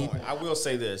priority. I will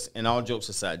say this, and all jokes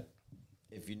aside,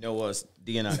 if you know us,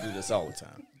 D and I do this all the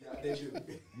time.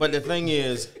 But the thing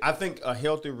is, I think a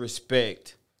healthy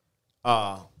respect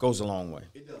goes a long way.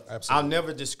 It does. Absolutely. I'll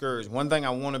never discourage. One thing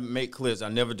I want to make clear is I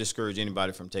never discourage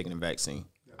anybody from taking the vaccine.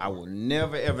 I will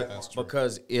never ever,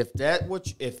 because if that's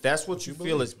what you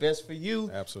feel is best for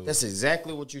you, absolutely, that's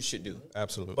exactly what you should do.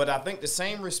 Absolutely. But I think the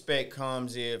same respect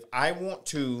comes if I want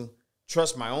to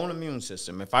trust my own immune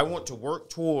system. If I want to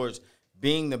work towards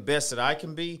being the best that I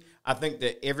can be, I think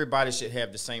that everybody should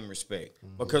have the same respect.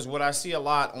 Because what I see a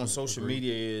lot on social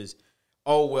media is,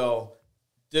 oh well,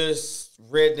 this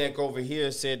redneck over here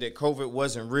said that COVID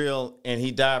wasn't real and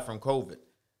he died from COVID.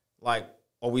 Like,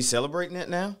 are we celebrating that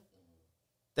now?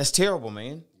 That's terrible,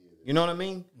 man. You know what I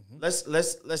mean?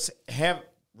 Let's have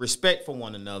respect for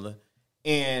one another.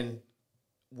 And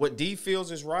what D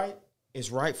feels is right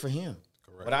for him.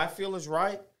 Correct. What I feel is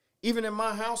right, even in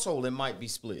my household, it might be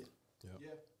split.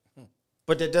 Yep.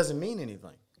 But that doesn't mean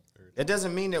anything. That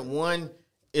doesn't mean that one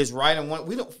is right and one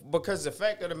we don't, because the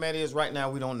fact of the matter is right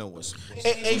now we don't know what's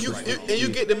and you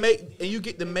get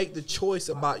to make the choice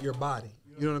about your body.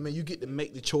 You know what I mean? You get to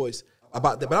make the choice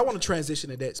about that. But I want to transition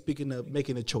to that, speaking of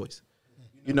making a choice.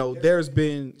 You know, there's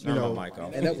been, you know, my mic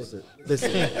off. And that was it.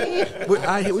 Listen,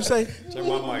 what you say? Turn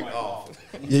my mic off.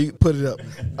 Yeah, you put it up.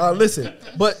 Listen,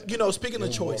 but, you know, speaking of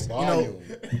choice,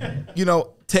 you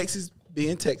know, Texas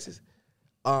being Texas,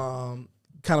 kind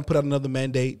of put out another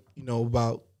mandate, you know,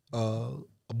 about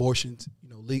abortions, you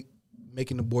know,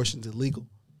 making abortions illegal.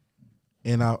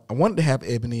 And I wanted to have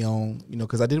Ebony on, you know,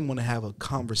 because I didn't want to have a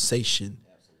conversation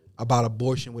about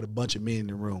abortion with a bunch of men in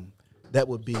the room. That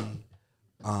would be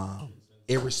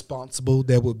irresponsible.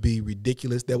 That would be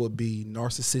ridiculous. That would be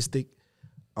narcissistic.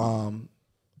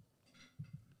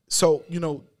 So, you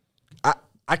know,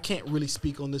 I can't really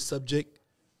speak on this subject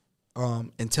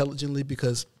intelligently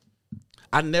because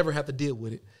I never have to deal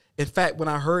with it. In fact, when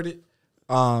I heard it,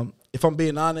 if I'm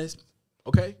being honest,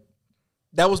 okay,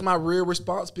 that was my real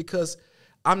response because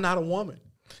I'm not a woman.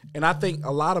 And I think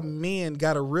a lot of men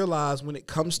got to realize when it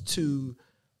comes to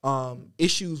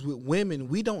issues with women,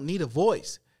 we don't need a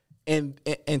voice. And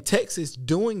Texas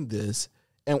doing this,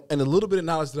 and a little bit of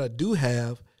knowledge that I do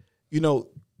have, you know,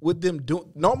 with them doing,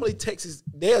 normally Texas,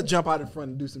 they'll jump out in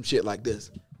front and do some shit like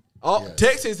this.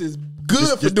 Texas is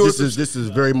good for doing this. This is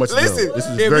very much Listen, this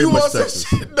is if very you much want Texas.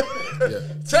 some shit done,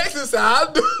 Texas,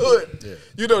 I'll do it. Yeah.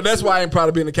 You know, that's why I ain't proud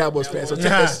of being a Cowboys fan. So take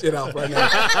that shit off right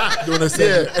now. Doing this.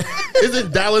 Yeah.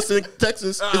 Isn't Dallas in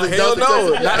Texas? Hell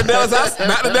no. Not the Dallas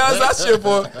I shit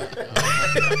for.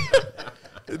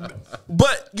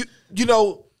 But you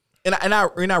know, and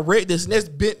I read this, and there's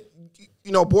been,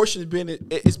 you know, abortion has been,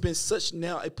 it's been such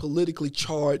now a politically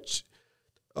charged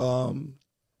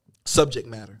subject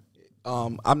matter. I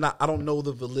don't know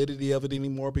the validity of it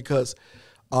anymore because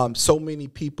so many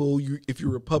people, if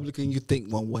you're Republican, you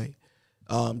think one way.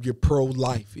 You're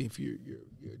pro-life. If you're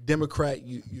Democrat,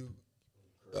 you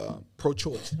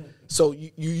pro-choice. So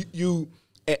we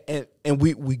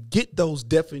get those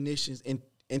definitions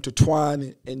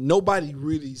intertwined, and nobody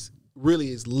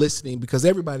really is listening because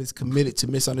everybody's committed to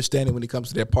misunderstanding when it comes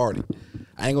to their party.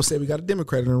 I ain't gonna say we got a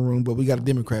Democrat in the room, but we got a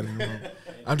Democrat in the room.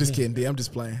 I'm just kidding, D. I'm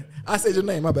just playing. I said your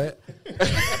name, my bad.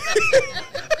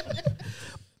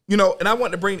 You know, and I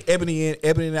want to bring Ebony in,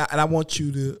 and I want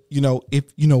you to, you know, if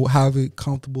you know, however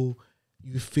comfortable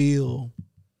you feel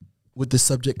with the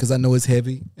subject, because I know it's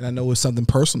heavy and I know it's something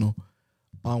personal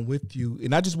with you.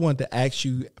 And I just wanted to ask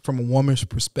you from a woman's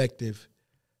perspective,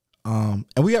 and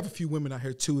we have a few women out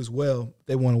here too as well.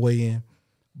 They want to weigh in,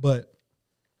 but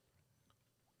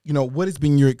you know, what has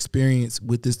been your experience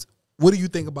with this? What do you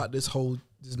think about this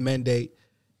mandate?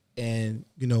 And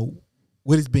you know,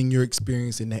 what has been your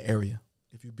experience in that area?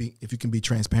 If you can be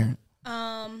transparent.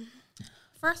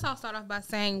 First, I'll start off by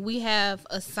saying we have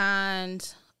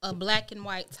assigned a black and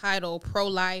white title,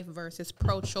 pro-life versus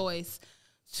pro-choice,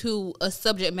 to a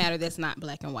subject matter that's not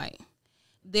black and white.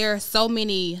 There are so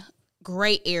many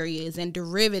gray areas and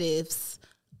derivatives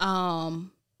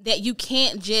that you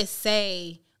can't just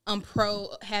say I'm pro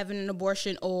having an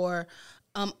abortion or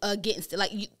against it.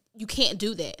 Like you can't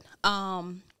do that.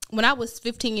 When I was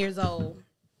 15 years old,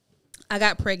 I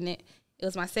got pregnant. It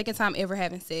was my second time ever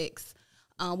having sex.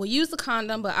 We used a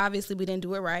condom, but obviously we didn't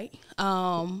do it right. You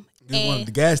one at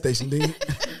the gas station, didn't you?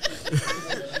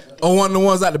 Or one of the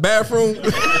ones out the bathroom?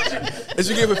 Did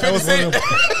you give a 50 cent?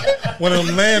 One of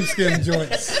them lambskin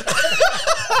joints.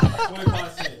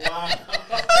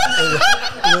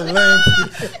 Little lambskin.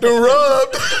 The rub.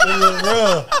 Little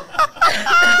rub.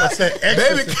 That's that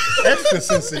extra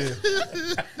sensitive.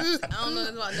 I don't know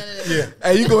about none of that. Yeah.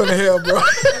 Hey, you going to hell, bro.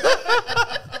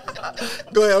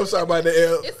 Go ahead. I'm sorry about the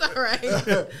L. It's all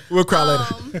right. We'll cry later.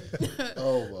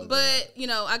 But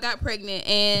I got pregnant,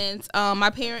 and my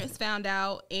parents found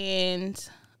out, and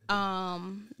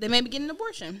they made me get an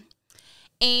abortion.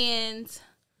 And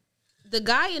the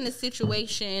guy in the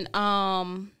situation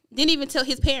didn't even tell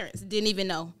his parents. Didn't even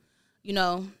know.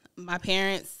 My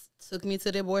parents took me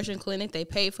to the abortion clinic. They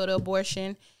paid for the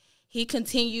abortion. He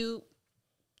continued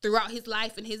throughout his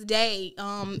life and his day.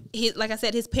 Like I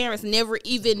said, his parents never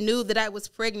even knew that I was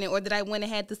pregnant or that I went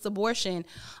and had this abortion.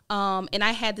 And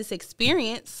I had this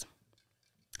experience,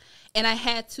 and I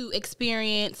had to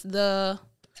experience the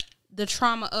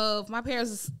trauma of my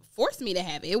parents forced me to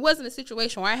have it. It wasn't a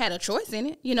situation where I had a choice in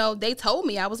it. They told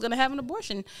me I was going to have an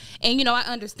abortion, and I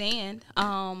understand.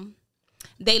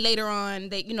 They later on,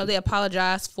 they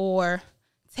apologized for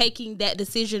taking that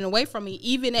decision away from me.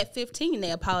 Even at 15,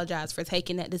 they apologized for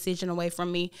taking that decision away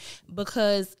from me,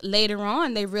 because later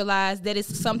on they realized that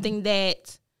it's something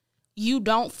that you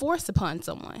don't force upon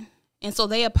someone. And so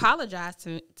they apologized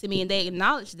to me, and they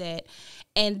acknowledged that.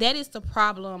 And that is the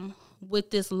problem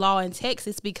with this law in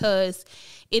Texas, because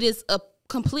it is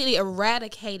completely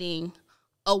eradicating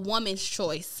a woman's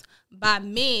choice by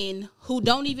men who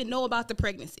don't even know about the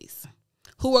pregnancies,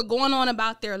 who are going on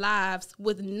about their lives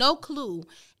with no clue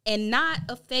and not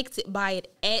affected by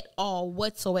it at all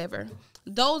whatsoever.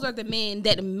 Those are the men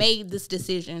that made this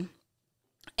decision.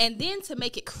 And then to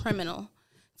make it criminal,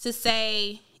 to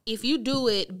say if you do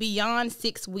it beyond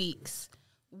 6 weeks,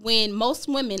 when most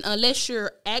women, unless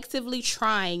you're actively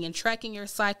trying and tracking your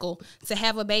cycle to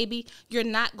have a baby, you're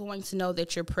not going to know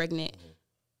that you're pregnant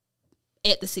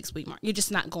at the 6 week mark. You're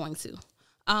just not going to.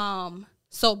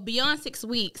 So beyond 6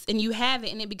 weeks, and you have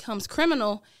it, and it becomes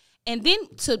criminal. And then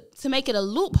to make it a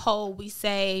loophole, we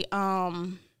say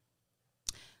the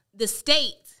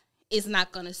state is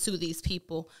not going to sue these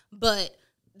people, but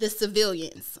the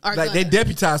civilians are like they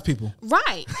deputize people.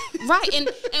 Right. And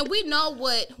we know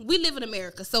we live in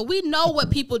America, so we know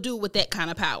what people do with that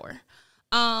kind of power.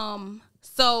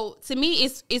 So to me,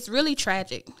 it's really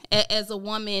tragic as a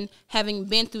woman, having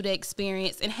been through the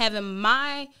experience and having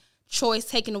my choice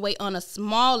taken away on a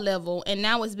small level, and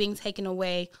now it's being taken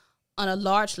away on a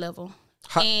large level.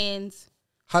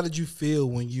 How did you feel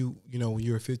when you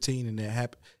were 15 and that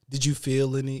happened? Did you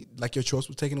feel any like your choice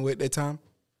was taken away at that time?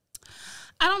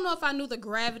 I don't know if I knew the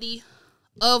gravity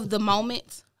of the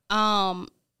moment.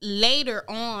 Later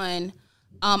on,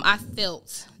 I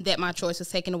felt that my choice was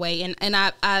taken away, and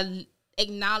I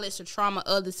acknowledged the trauma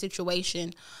of the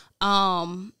situation.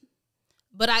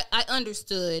 But I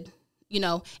understood,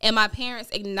 and my parents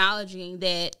acknowledging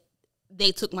that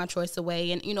they took my choice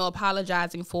away, and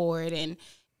apologizing for it, and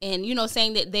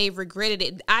saying that they regretted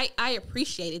it. I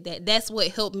appreciated that. That's what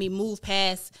helped me move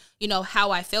past how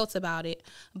I felt about it.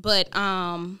 But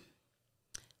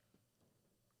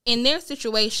in their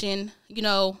situation,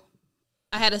 I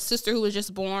had a sister who was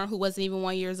just born, who wasn't even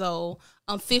 1 year old.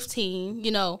 I'm 15.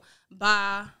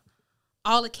 By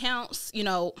all accounts,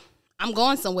 I'm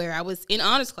going somewhere. I was in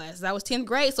honors classes. I was 10th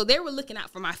grade, so they were looking out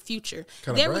for my future.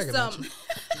 Kinda there was some.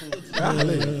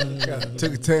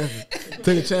 Took a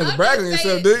chance of bragging on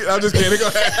yourself, dude. I'm just kidding. Go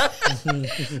ahead. There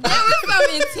was some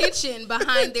intention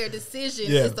behind their decision.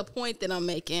 Yeah. Is the point that I'm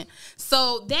making.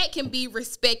 So that can be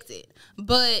respected,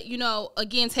 but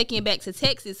again, taking it back to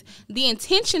Texas, the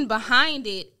intention behind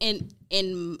it, and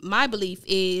in my belief,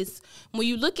 is when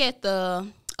you look at the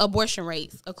abortion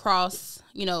rates across,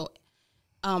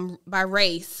 by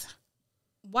race,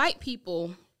 white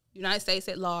people, United States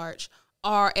at large,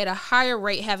 are at a higher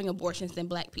rate having abortions than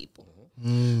black people.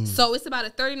 So it's about a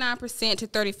 39% to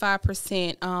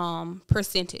 35%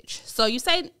 percentage. So you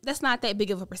say that's not that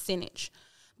big of a percentage.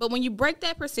 But when you break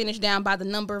that percentage down by the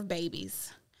number of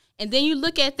babies, and then you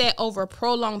look at that over a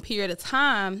prolonged period of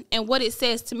time, and what it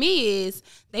says to me is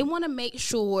they want to make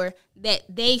sure that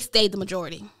they stay the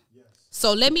majority.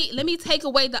 So let me take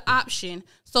away the option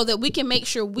so that we can make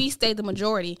sure we stay the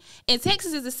majority. And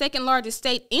Texas is the second largest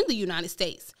state in the United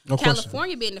States. No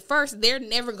California being the first, they're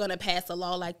never going to pass a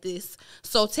law like this.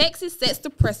 So Texas sets the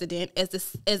precedent as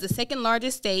the second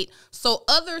largest state. So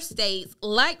other states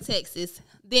like Texas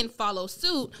then follow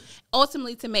suit,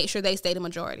 ultimately to make sure they stay the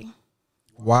majority.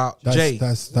 Wow, That's- Jay,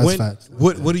 that's facts.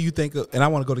 What do you think of, and I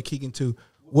want to go to Keegan too.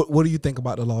 What do you think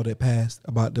about the law that passed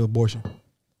about the abortion?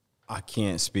 I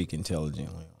can't speak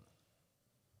intelligently.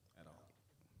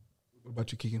 What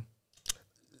about you, Keegan?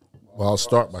 Well, I'll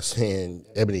start by saying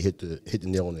Ebony hit the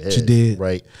nail on the head. She did.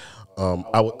 Right.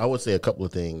 I would say a couple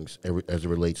of things as it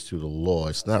relates to the law.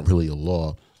 It's not really a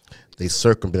law. They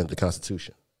circumvented the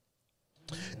Constitution.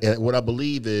 And what I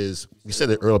believe is, we said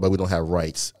it earlier, but we don't have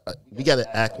rights. We got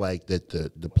to act like that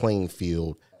the playing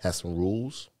field has some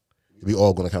rules we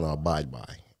all going to kind of abide by,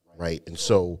 right? And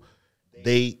so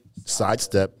they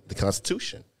sidestep the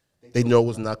Constitution. They know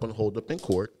it's not going to hold up in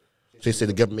court. So they say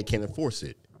the government can't enforce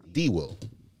it. D will.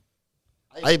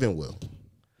 Ivan will.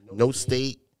 No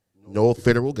state, no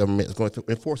federal government is going to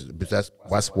enforce it. But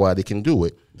that's why they can do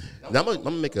it. Now I'm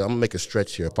gonna make a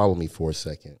stretch here. Follow me for a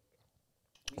second.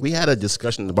 We had a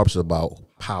discussion in the barbershop about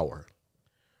power,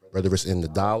 whether it's in the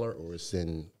dollar or it's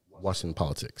in Washington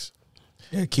politics.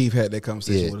 Yeah, Keith had that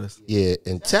conversation with us. Yeah,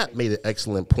 and Tap made an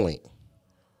excellent point.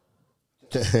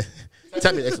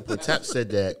 Tap said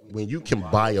that when you can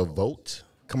buy a vote,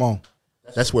 Come on.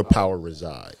 that's where power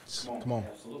resides. Come on.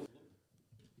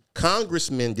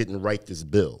 Congressmen didn't write this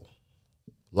bill.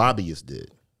 Lobbyists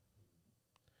did.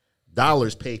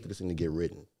 Dollars paid for this thing to get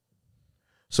written.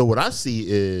 So what I see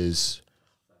is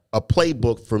a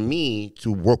playbook for me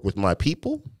to work with my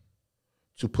people,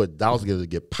 to put dollars together to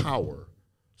get power,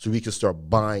 so we can start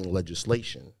buying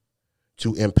legislation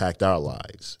to impact our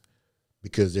lives,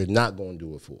 because they're not going to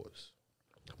do it for us.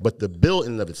 But the bill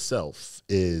in and of itself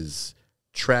is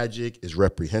tragic, is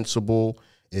reprehensible.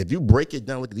 And if you break it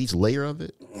down, look at each layer of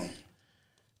it,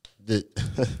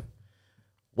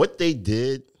 what they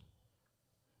did,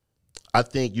 I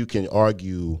think you can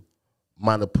argue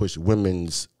might have pushed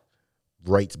women's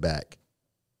rights back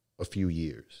a few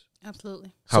years.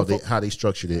 Absolutely. How they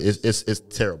structured it, it's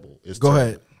terrible. It's Go terrible.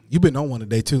 ahead. You've been on one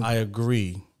today too. I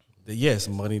agree that yes,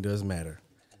 money does matter.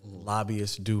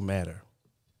 Lobbyists do matter.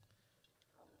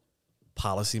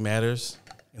 Policy matters,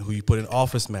 and who you put in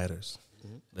office matters.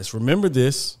 Let's remember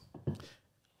this.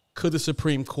 Could the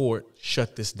Supreme Court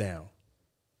shut this down?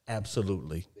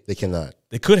 Absolutely. They cannot.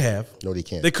 They could have. No, they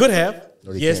can't. They could have.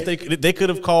 No, they yes, can't. they could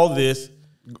have called this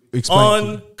Explain to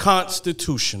me.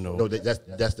 unconstitutional. No,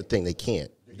 that's the thing. They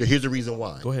can't. Here's the reason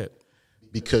why. Go ahead.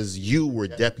 Because you were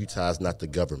deputized, not the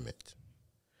government.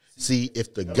 See,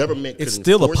 if the government It's could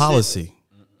still a enforce policy.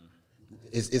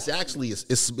 it's actually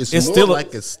it's more still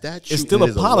like a statute. It's still than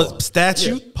a it is law.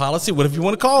 statute, policy, whatever you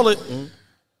want to call it.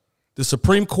 The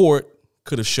Supreme Court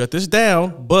could have shut this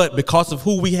down, but because of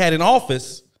who we had in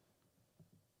office,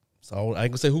 so I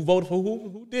ain't gonna say who voted for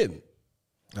who didn't.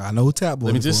 I know who Tap.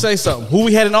 Let me just say something. Who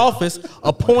we had in office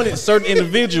appointed certain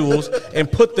individuals and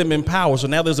put them in power. So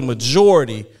now there's a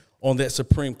majority on that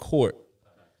Supreme Court,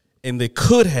 and they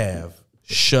could have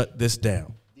shut this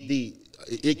down.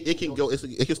 It can go.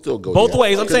 It can still go Both there.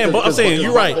 ways. I'm saying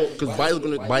you're right. Because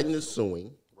Biden is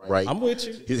suing, right? I'm with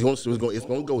you. It's going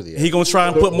to go there. He gonna try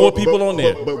and put more people on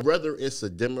there. But whether it's a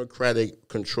Democratic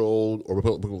controlled or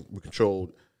Republican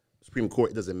controlled Supreme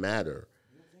Court, it doesn't matter.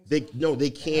 They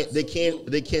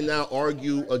cannot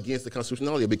argue against the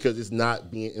constitutionality because it's not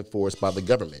being enforced by the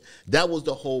government. That was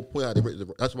the whole point. How they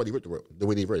wrote that's why they wrote the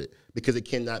way they wrote it, because it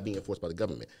cannot be enforced by the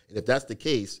government. And if that's the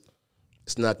case,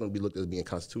 it's not going to be looked at as being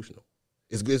constitutional.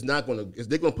 It's not going to.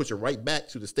 They're going to push it right back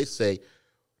to the states. Say,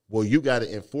 well, you got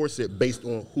to enforce it based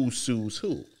on who sues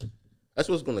who. That's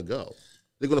what's going to go.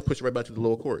 They're going to push it right back to the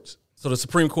lower courts. So the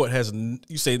Supreme Court has,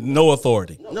 you say, no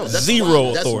authority. No, that's zero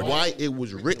why, authority. That's why it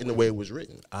was written the way it was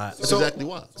written. That's exactly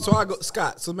why. So I go,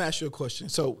 Scott. So let me ask you a question.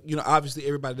 So obviously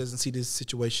everybody doesn't see this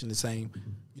situation the same.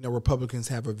 Republicans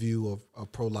have a view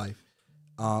of pro-life,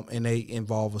 and they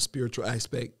involve a spiritual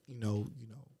aspect.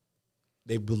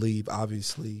 They believe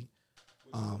obviously.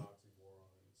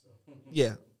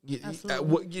 Yeah.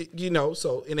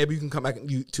 So and maybe you can come back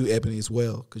to Ebony as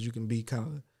well, because you can be kind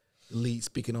of the lead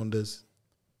speaking on this.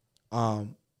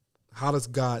 How does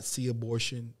God see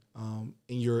abortion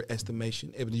in your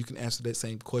estimation? Ebony, you can answer that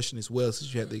same question as well,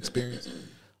 since you had the experience.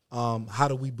 How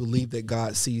do we believe that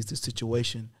God sees the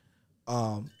situation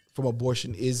from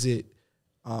abortion? Is it?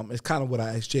 It's kind of what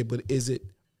I asked Jay, but is it?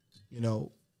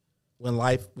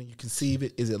 When you conceive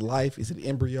it, is it life? Is it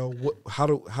embryo? How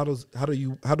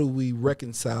do we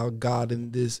reconcile God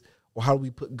in this, or how do we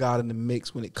put God in the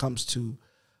mix when it comes to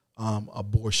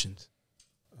abortions?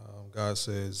 God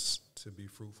says to be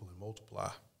fruitful and multiply.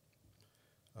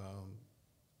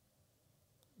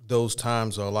 Those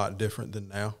times are a lot different than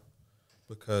now,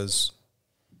 because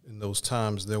in those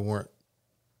times there weren't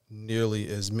nearly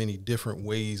as many different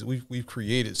ways. We've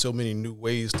created so many new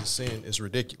ways to sin. It's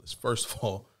ridiculous. First of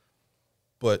all,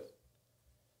 But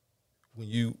when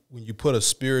you put a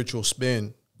spiritual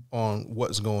spin on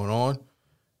what's going on,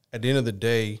 at the end of the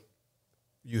day,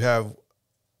 you have,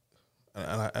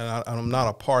 and I'm not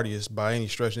a partyist by any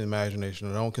stretch of the imagination.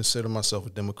 I don't consider myself a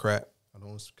Democrat. I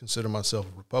don't consider myself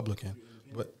a Republican.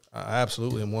 But I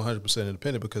absolutely am 100%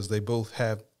 independent because they both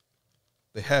have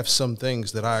some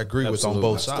things that I agree with on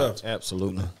both sides.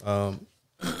 Absolutely.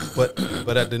 But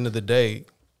at the end of the day,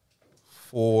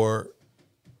 for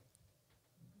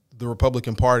the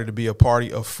Republican Party to be a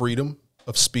party of freedom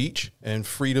of speech and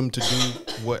freedom to do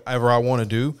whatever I want to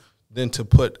do, than to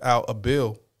put out a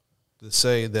bill to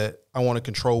say that I want to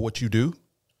control what you do,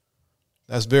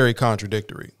 that's very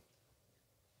contradictory.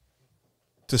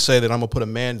 To say that I'm going to put a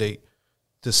mandate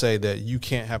to say that you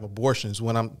can't have abortions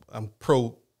when I'm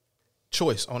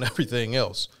pro-choice on everything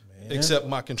else, except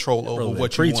my control over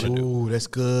what you want to do. Ooh, that's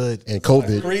good. And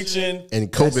COVID. Preaching.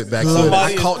 And COVID back good.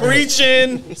 Somebody I caught is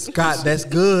preaching. Scott, that's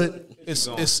good. It's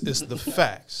the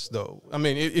facts, though. I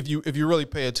mean, if you really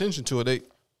pay attention to it,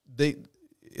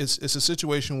 it's a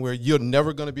situation where you're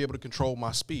never going to be able to control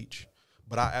my speech,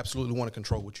 but I absolutely want to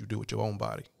control what you do with your own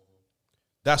body.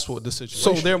 That's what the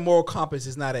situation. So their moral compass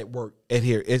is not at work at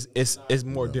here. It's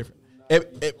more different.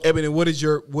 Ebony,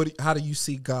 how do you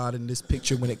see God in this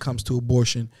picture when it comes to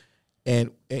abortion?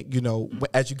 And you know,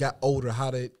 as you got older,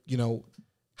 how did you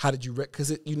because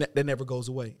that never goes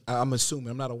away. I'm assuming,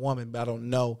 I'm not a woman, but I don't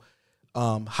know.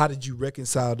 How did you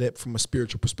reconcile that from a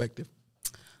spiritual perspective?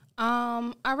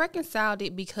 I reconciled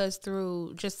it because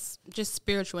through just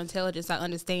spiritual intelligence, I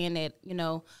understand that,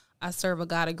 I serve a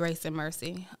God of grace and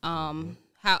mercy.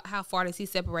 How far does he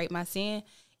separate my sin?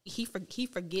 He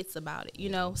forgets about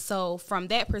it, So from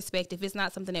that perspective, it's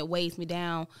not something that weighs me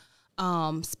down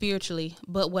spiritually.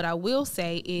 But what I will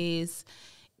say is,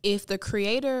 if the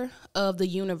creator of the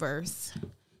universe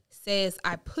says,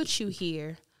 I put you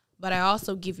here, but I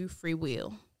also give you free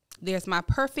will. There's my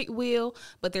perfect will,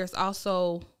 but there's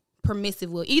also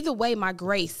permissive will. Either way, my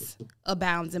grace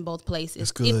abounds in both places.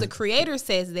 That's good. If the creator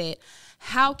says that,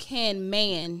 how can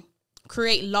man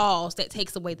create laws that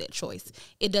takes away that choice?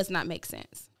 It does not make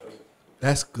sense.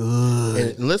 That's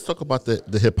good. And let's talk about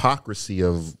the hypocrisy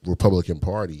of Republican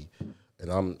Party.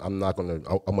 And I'm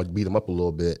gonna beat them up a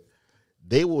little bit.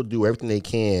 They will do everything they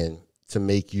can to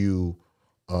make you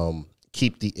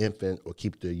keep the infant or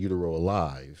keep the utero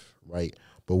alive, right?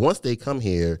 But once they come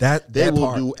here, they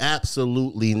will do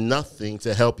absolutely nothing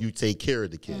to help you take care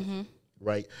of the kid,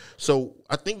 right? So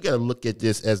I think we got to look at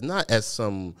this as not as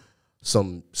some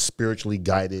spiritually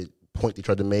guided point they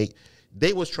tried to make.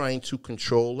 They was trying to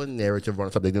control a narrative on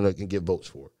something they didn't can get votes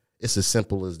for. It's as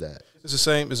simple as that. It's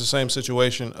the same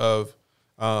situation of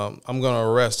I'm going to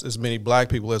arrest as many black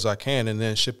people as I can and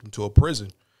then ship them to a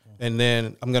prison. And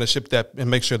then I'm going to ship that and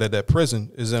make sure that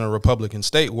prison is in a Republican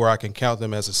state where I can count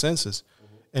them as a census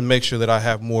and make sure that I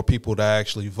have more people to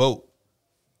actually vote,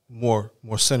 more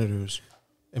senators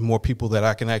and more people that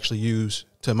I can actually use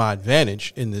to my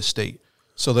advantage in this state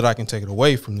so that I can take it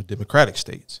away from the Democratic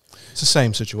states. It's the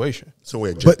same situation. So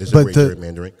wait, is it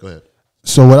gerrymandering? Go ahead.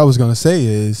 So what I was going to say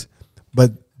is,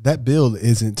 but that bill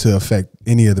isn't to affect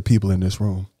any of the people in this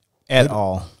room. At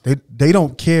all. They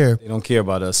don't care. They don't care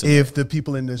about us. If the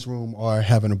people in this room are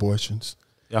having abortions.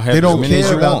 They don't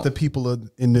care about the people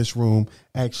in this room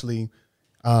actually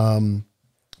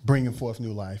bringing forth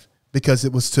new life, because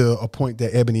it was to a point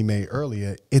that Ebony made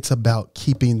earlier. It's about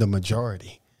keeping the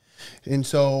majority. And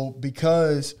so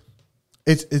because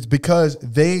it's because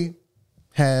they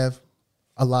have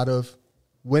a lot of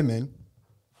women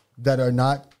that are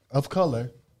not of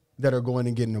color that are going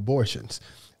and getting abortions,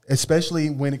 especially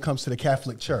when it comes to the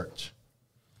Catholic Church,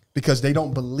 because they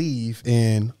don't believe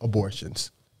in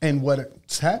abortions. And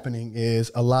what's happening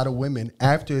is a lot of women,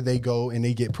 after they go and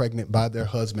they get pregnant by their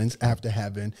husbands after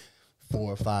having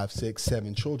 4, 5, 6,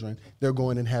 7 children, they're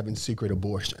going and having secret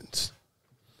abortions.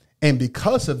 And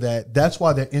because of that, that's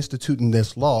why they're instituting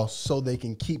this law, so they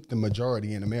can keep the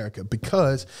majority in America,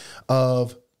 because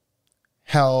of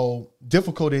how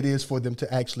difficult it is for them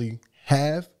to actually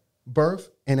have birth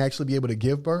and actually be able to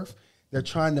give birth. They're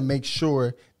trying to make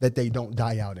sure that they don't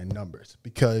die out in numbers,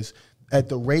 because at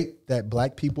the rate that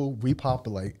black people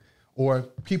repopulate, or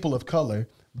people of color,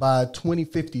 by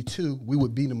 2052, we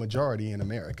would be the majority in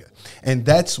America. And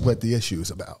that's what the issue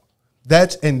is about.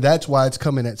 That's why it's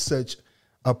coming at such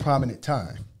a prominent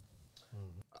time.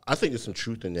 I think there's some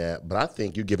truth in that, but I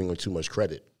think you're giving them too much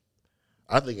credit.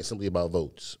 I think it's simply about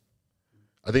votes.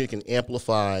 I think it can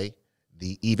amplify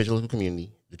the evangelical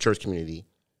community, the church community,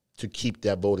 to keep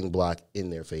that voting block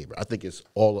in their favor. I think it's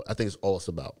all it's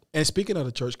about. And speaking of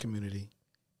the church community,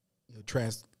 kind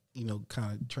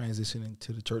of transitioning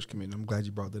to the church community, I'm glad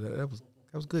you brought that up.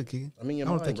 That was good, Keegan. I mean, your I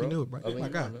don't mind, think bro. you knew it, bro. I mean, my your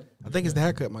guy. mind, man. I think it's the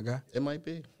haircut, my guy. It might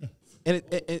be. And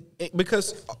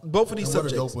because both of these And what a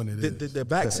subjects, dope one it is. the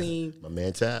vaccine My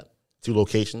man Tap. 2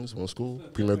 locations, 1 school,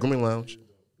 Premier Grooming Lounge.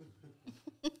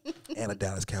 and a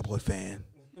Dallas Cowboy fan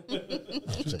With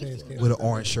with an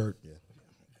orange shirt.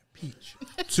 peach.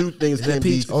 2 things Is that can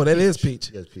peach? be. Oh, that is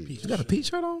peach. Yes, peach. You got a peach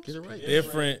shirt on? Get it right.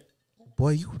 Different.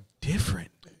 Boy, you different.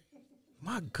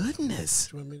 My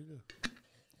goodness. What you want me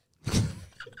to do?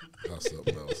 That's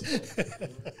something else.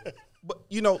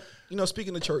 But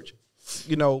speaking of church,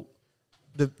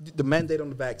 the mandate on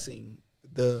the vaccine,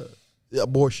 the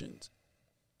abortions,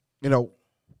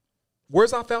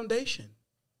 where's our foundation?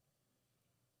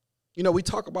 We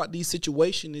talk about these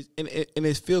situations, and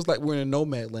it feels like we're in a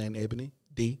nomad land, Ebony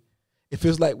D. It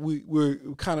feels like we're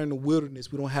kind of in the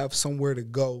wilderness. We don't have somewhere to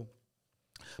go,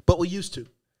 but we used to.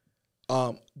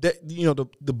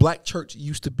 The black church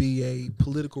used to be a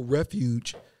political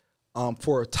refuge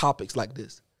for topics like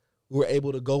this. We were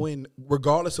able to go in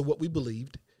regardless of what we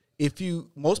believed.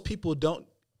 Most people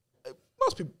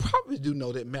probably do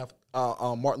know that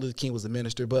Martin Luther King was a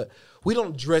minister, but we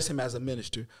don't address him as a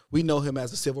minister. We know him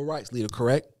as a civil rights leader,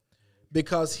 correct?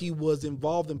 Because he was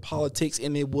involved in politics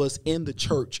and it was in the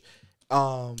church.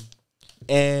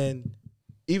 And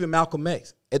even Malcolm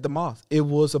X at the Moth, it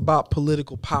was about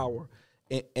political power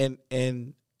and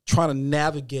trying to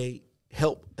navigate,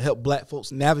 help black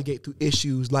folks navigate through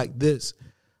issues like this.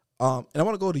 And I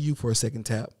want to go to you for a second,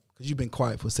 Tap, because you've been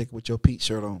quiet for a second with your peach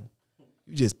shirt on.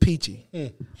 You just peachy.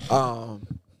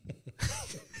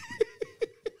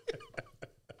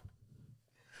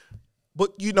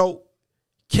 But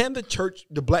can the church,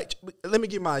 let me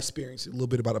give my experience a little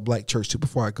bit about a black church too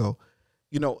before I go.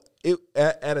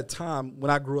 At a time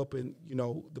when I grew up in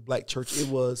the black church, it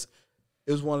was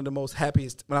one of the most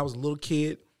happiest. When I was a little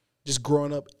kid, just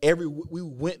growing up, we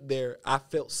went there, I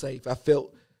felt safe. I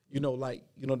felt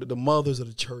the mothers of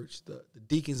the church, the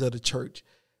deacons of the church.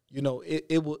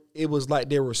 It was like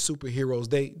they were superheroes.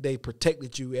 They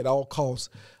protected you at all costs.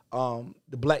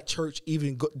 The black church,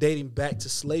 even dating back to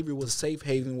slavery, was a safe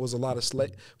haven. Was a lot of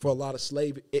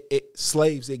slaves.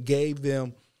 It gave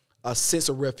them a sense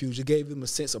of refuge. It gave them a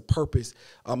sense of purpose.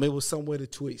 It was somewhere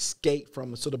to escape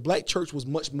from. So the black church was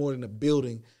much more than a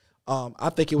building. I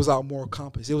think it was our moral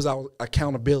compass. It was our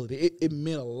accountability. It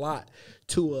meant a lot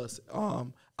to us.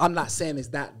 I'm not saying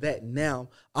it's not that now.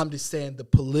 I'm just saying the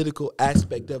political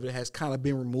aspect of it has kind of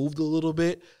been removed a little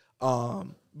bit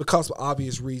because of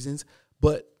obvious reasons.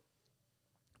 But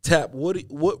Tap,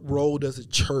 what role does a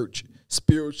church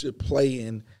spiritually play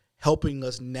in helping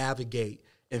us navigate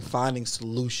and finding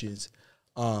solutions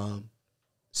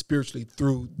spiritually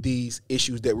through these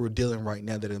issues that we're dealing right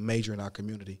now that are major in our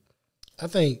community? I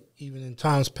think even in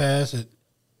times past,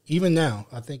 even now,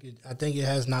 I think it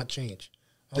has not changed.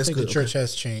 I don't think the church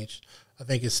has changed. I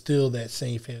think it's still that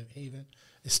same haven.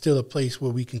 It's still a place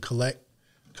where we can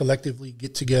collectively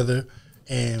get together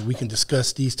and we can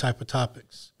discuss these type of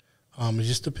topics. It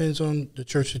just depends on the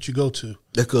church that you go to.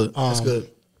 That's good. That's good.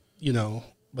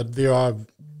 But there are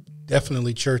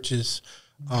definitely churches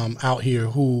out here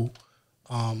who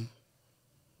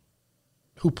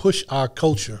push our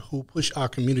culture, who push our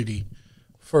community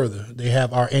further. They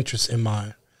have our interests in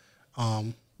mind.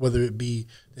 Whether it be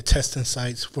the testing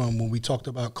sites from when we talked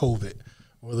about COVID,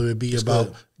 whether it be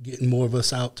about getting more of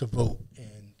us out to vote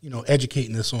and,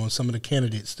 educating us on some of the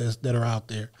candidates that are out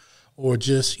there, or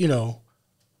just,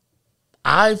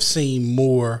 I've seen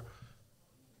more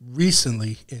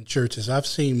recently in churches. I've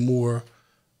seen more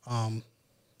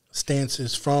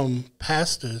stances from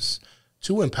pastors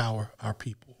to empower our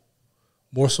people,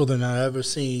 more so than I've ever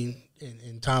seen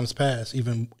in times past,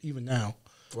 even now.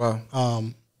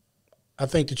 Wow. I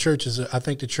think the church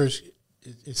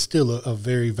is still a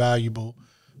very valuable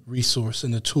resource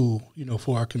and a tool,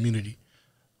 for our community.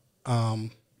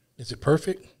 Is it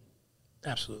perfect?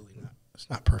 Absolutely not. It's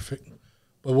not perfect.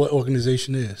 But what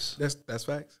organization is? That's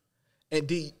facts. And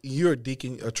D, you're a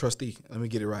deacon, a trustee. Let me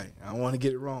get it right. I don't want to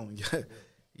get it wrong.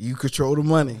 You control the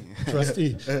money.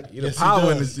 Trustee. You're the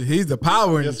power he's the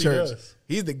power in the church. He does.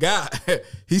 He's the guy.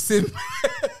 He's sitting.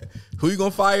 Who you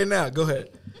gonna fire now? Go ahead.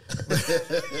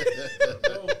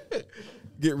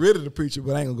 Get rid of the preacher,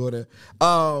 but I ain't gonna go there.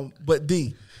 But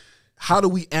D, how do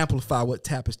we amplify what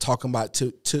Tap is talking about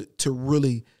to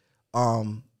really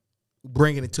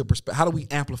bring it into perspective? How do we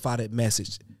amplify that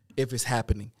message if it's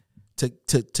happening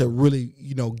to really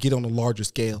get on a larger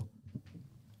scale?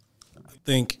 I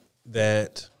think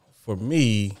that for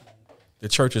me, the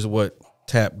church is what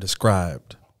Tap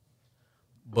described.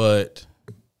 But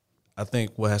I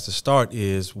think what has to start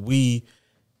is we,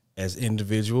 as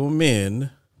individual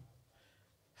men,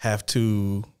 have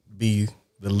to be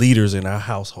the leaders in our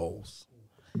households.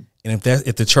 And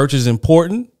if the church is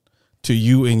important to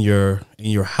you in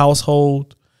your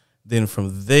household, then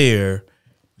from there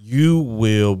you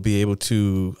will be able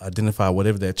to identify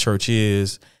whatever that church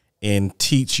is and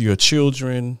teach your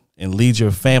children and lead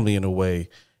your family in a way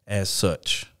as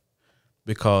such.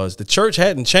 Because the church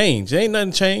hadn't changed. There ain't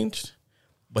nothing changed.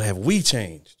 But have we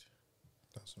changed?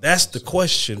 That's the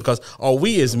question. Because are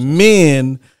we as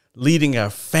men leading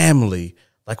our family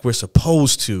like we're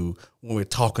supposed to when we're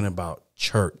talking about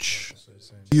church?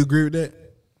 Do you agree with that?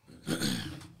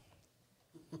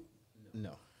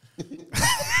 No.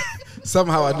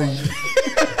 Somehow I knew you.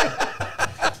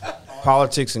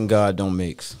 Politics and God don't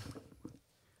mix.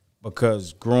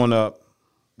 Because growing up,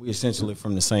 we essentially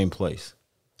from the same place.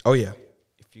 Oh yeah.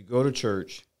 If you go to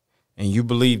church and you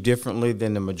believe differently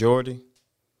than the majority,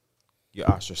 you're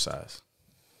ostracized.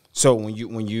 So when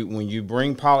you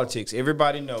bring politics,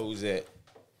 everybody knows that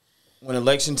when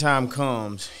election time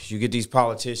comes, you get these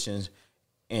politicians,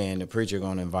 and the preacher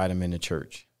going to invite them into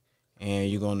church, and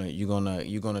you're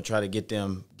gonna try to get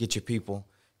your people.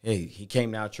 Hey, he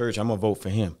came to our church. I'm gonna vote for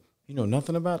him. You know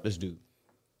nothing about this dude,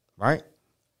 right?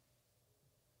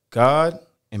 God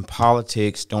and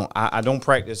politics don't. I don't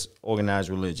practice organized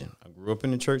religion. I grew up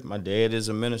in the church. My dad is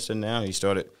a minister now. He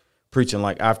started preaching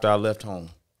like after I left home.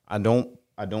 I don't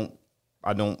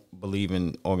believe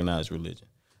in organized religion.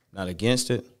 Not against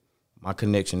it. My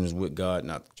connection is with God,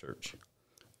 not the church.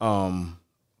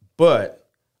 But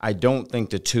I don't think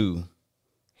the two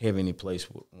have any place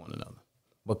with one another.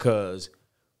 Because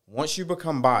once you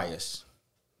become biased,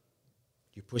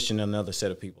 you're pushing another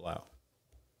set of people out.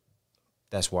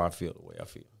 That's why I feel the way I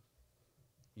feel.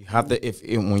 You have to,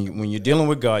 when you're dealing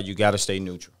with God, you got to stay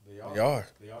neutral. They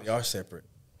are separate.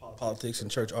 Politics and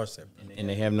church are separate. And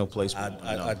they have no place with one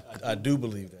another. I do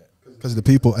believe that. Because the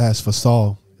people asked for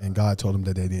Saul, and God told them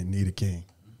that they didn't need a king.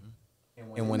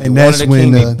 And when they wanted a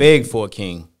king, they begged for a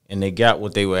king, and they got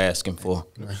what they were asking for.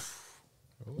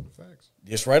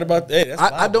 Just right about that.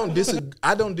 I don't disagree.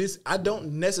 I don't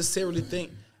necessarily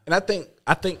think, and I think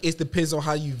it depends on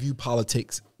how you view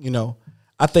politics. You know,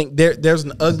 I think there's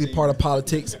an ugly part of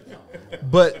politics,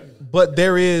 but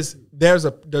there's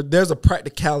a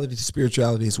practicality to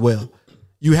spirituality as well.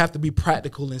 You have to be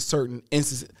practical in certain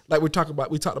instances. Like we talked about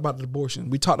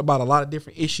abortion. We talked about a lot of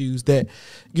different issues that,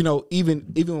 you know,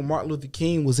 even when Martin Luther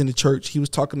King was in the church, he was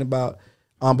talking about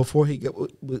before he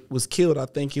was killed. I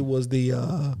think it was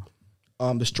the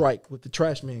strike with the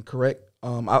trash men. Correct?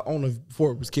 I don't know if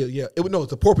before it was killed. Yeah, it was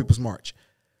the Poor People's March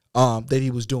that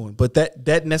he was doing. But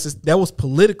that was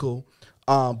political.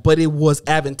 But it was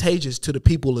advantageous to the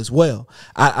people as well.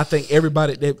 I think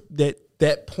everybody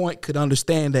that point could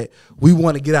understand that we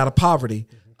want to get out of poverty,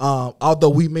 although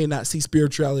we may not see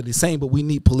spirituality the same, but we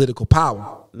need political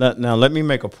power. Now, let me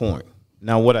make a point.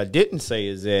 Now, what I didn't say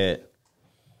is that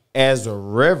as a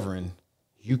reverend,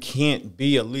 you can't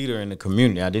be a leader in the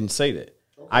community. I didn't say that.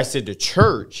 Okay. I said the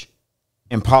church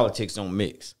and politics don't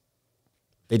mix.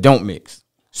 They don't mix.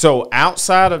 So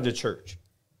outside of the church,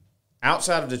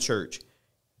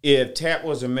 if Tap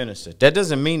was a minister, that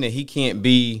doesn't mean that he can't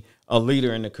be a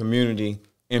leader in the community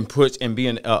and be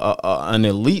an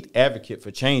elite advocate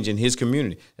for change in his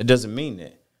community. That doesn't mean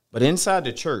that. But inside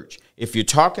the church, if you're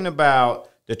talking about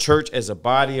the church as a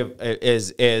body of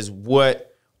as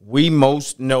what we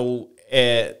most know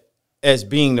as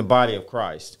being the body of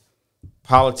Christ,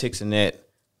 politics and that,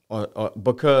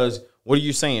 because what are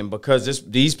you saying? Because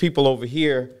these people over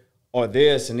here are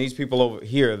this and these people over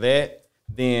here are that,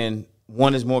 then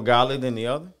one is more godly than the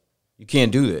other? You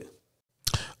can't do that.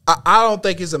 I don't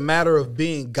think it's a matter of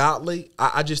being godly.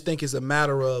 I just think it's a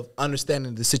matter of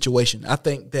understanding the situation. I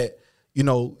think that, you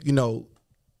know,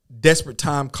 desperate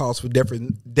time calls for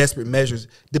desperate measures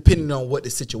depending on what the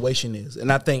situation is.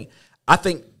 And I think,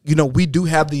 you know, we do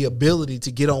have the ability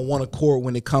to get on one accord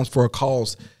when it comes for a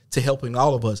cause to helping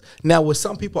all of us. Now, will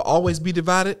some people always be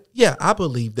divided? Yeah, I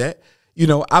believe that. You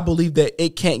know, I believe that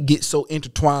it can't get so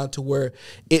intertwined to where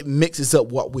it mixes up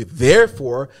what we're there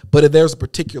for. But if there's a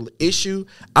particular issue,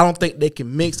 I don't think they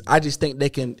can mix. I just think they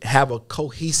can have a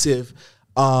cohesive.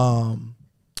 I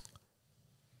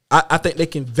think they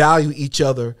can value each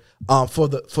other for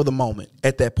the moment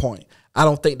at that point. I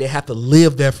don't think they have to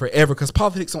live there forever because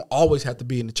politics don't always have to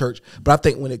be in the church. But I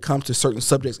think when it comes to certain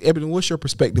subjects, Ebony, what's your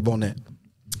perspective on that?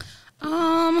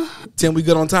 Tim, we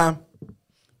good on time?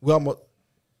 We almost.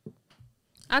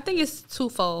 I think it's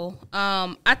twofold.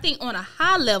 I think on a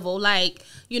high level, like,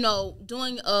 you know,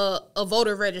 doing a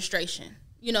voter registration,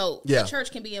 you know, the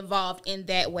church can be involved in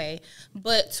that way.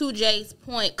 But to Jay's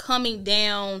point, coming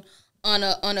down on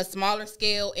a smaller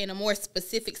scale and a more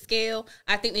specific scale,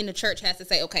 I think then the church has to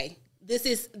say, okay, This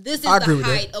is I the agree with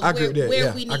height that. I of agree with that. where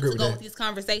Yeah, we I need agree to with go that. with these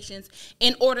conversations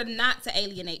in order not to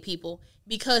alienate people,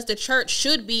 because the church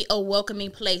should be a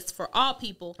welcoming place for all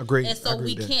people. Agreed. And so I agree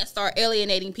we with that. can't start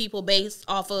alienating people based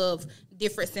off of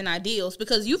difference in ideals,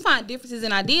 because you find differences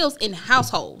in ideals in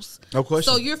households. No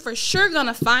question. So you're for sure going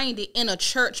to find it in a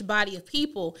church body of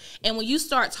people. And when you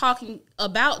start talking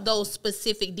about those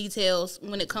specific details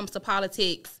when it comes to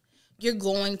politics, you're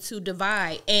going to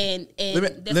divide, and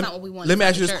that's not what we want. Let me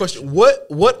ask you this question: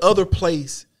 What other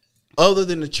place, other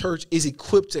than the church, is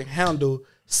equipped to handle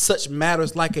such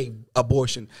matters like a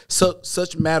abortion,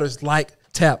 such matters like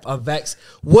TAP, a vax?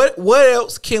 What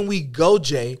else can we go,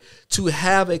 Jay, to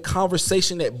have a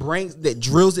conversation that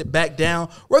drills it back down?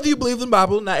 Whether you believe in the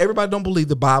Bible, not everybody don't believe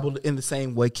the Bible in the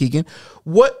same way, Keegan.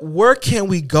 Where can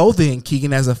we go then,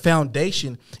 Keegan, as a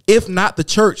foundation, if not the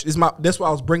church? That's why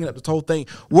I was bringing up this whole thing.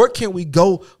 Where can we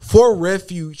go for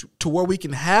refuge to where we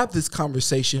can have this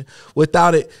conversation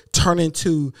without it turning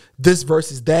to this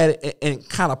versus that and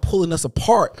kind of pulling us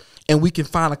apart? And we can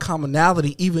find a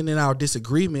commonality even in our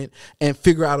disagreement and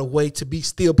figure out a way to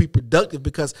still be productive,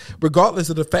 because regardless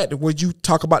of the fact that when you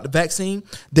talk about the vaccine,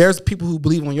 there's people who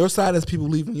believe on your side, there's people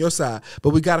who believe on your side.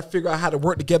 But we got to figure out how to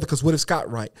work together, because what if Scott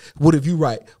right? What if you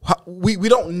right? We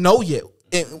don't know yet.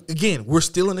 And again, we're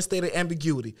still in a state of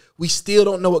ambiguity. We still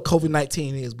don't know what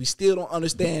COVID-19 is. We still don't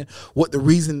understand what the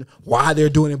reason why they're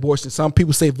doing abortion. Some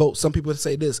people say vote. Some people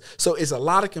say this. So it's a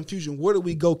lot of confusion. Where do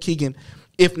we go, Keegan,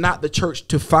 if not the church,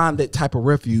 to find that type of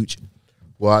refuge?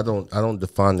 Well, I don't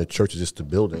define the church as just a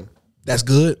building. That's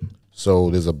good. So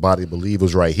there's a body of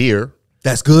believers right here.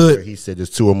 That's Where good. he said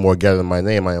there's two or more gathered in my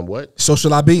name. I am what? So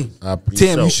shall I be.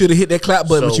 Tim, so- you should have hit that clap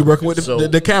button, but you're working with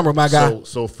the camera, my guy.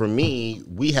 So for me,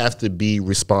 we have to be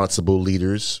responsible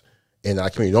leaders in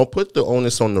our community. Don't put the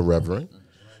onus on the reverend,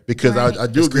 because I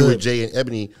do agree with Jay and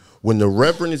Ebony. When the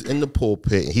reverend is in the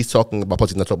pulpit and he's talking about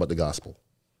politics, not talking about the gospel,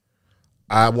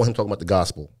 I want him talking about the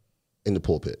gospel in the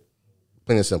pulpit.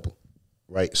 Plain and simple,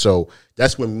 right? So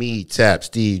that's when me, Tap,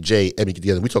 Steve, Jay, Ebony get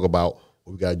together. We talk about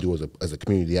what we got to do as a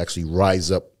community to actually rise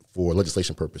up for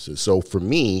legislation purposes. So for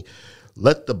me,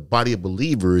 let the body of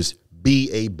believers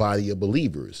be a body of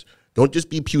believers. Don't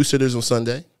just be pew sitters on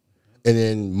Sunday, and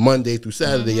then Monday through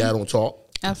Saturday, I don't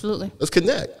talk. Absolutely. Let's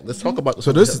connect. Let's talk about.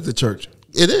 So this is the church.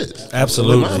 It is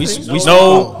Absolutely. We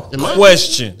No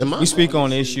question. We speak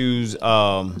on issues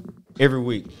every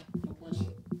week.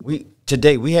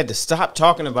 Today we had to stop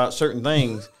talking about certain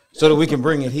things so that we can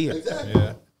bring it here.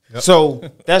 Yeah. Yep. So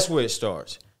that's where it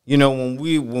starts. You know,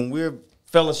 when we're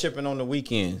fellowshipping on the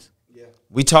weekends,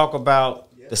 we talk about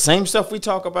the same stuff we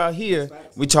talk about here.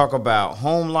 We talk about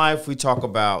home life. We talk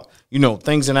about,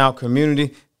 things in our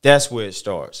community. That's where it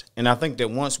starts. And I think that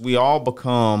once we all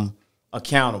become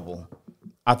accountable,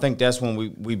 I think that's when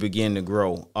we begin to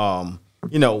grow.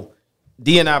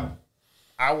 D and I,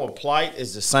 our plight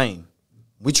is the same.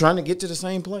 We're trying to get to the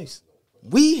same place.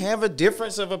 We have a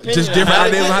difference of opinion. Just different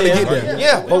ideas on how to get there.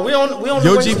 Yeah, but we on Your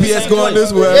the way to the GPS same going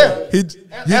place. this way.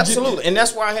 Yeah, absolutely. And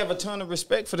that's why I have a ton of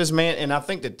respect for this man. And I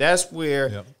think that that's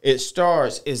where it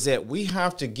starts, is that we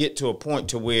have to get to a point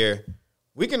to where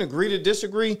we can agree to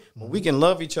disagree, but we can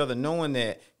love each other, knowing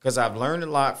that, because I've learned a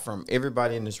lot from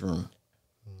everybody in this room.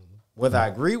 Whether I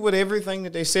agree with everything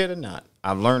that they said or not,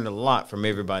 I've learned a lot from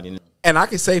everybody in this room. And I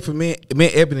can say for me and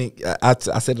Ebony, I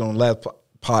said it on the last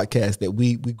podcast that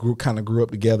we grew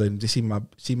up together, and she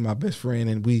my best friend,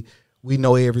 and we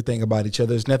know everything about each other.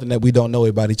 There's nothing that we don't know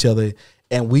about each other,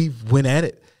 and we've went at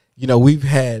it. We've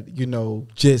had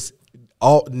just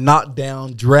all knock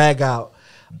down, drag out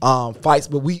fights,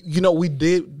 but we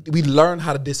learned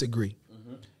how to disagree.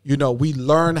 We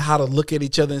learned how to look at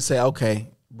each other and say, okay,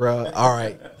 bro, all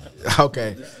right,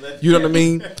 okay, you know what I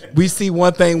mean? We see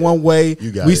one thing one way,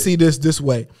 we see this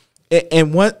way.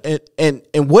 And what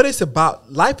it's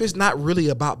about, life is not really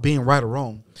about being right or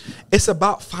wrong. It's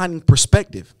about finding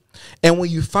perspective. And when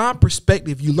you find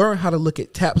perspective, you learn how to look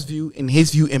at Tap's view and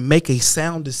his view and make a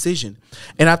sound decision.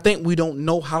 And I think we don't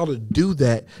know how to do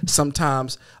that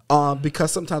sometimes,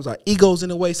 because sometimes our ego's in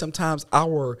the way, sometimes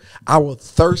our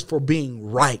thirst for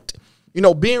being right.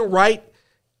 Being right,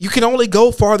 you can only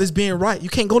go farthest being right. You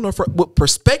can't go no further. With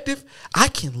perspective, I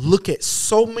can look at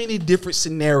so many different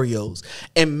scenarios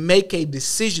and make a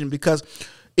decision, because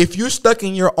if you're stuck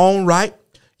in your own right,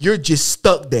 you're just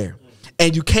stuck there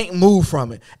and you can't move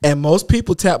from it. And most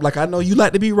people, Tap, like, I know you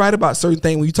like to be right about certain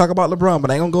things when you talk about LeBron, but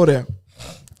I ain't gonna go there.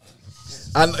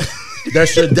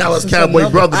 That's your Dallas Cowboy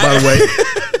brother, by the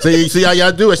way. See how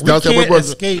y'all do it. We Dallas Cowboy can't brother.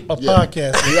 escape a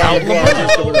podcast without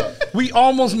LeBron. We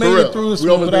almost made it through this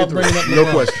one without bringing up LeBron.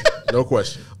 No question. No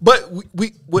question. But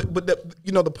but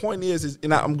the point is,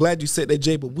 and I'm glad you said that,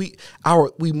 Jay. But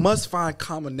we must find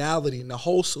commonality in the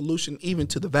whole solution, even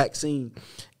to the vaccine,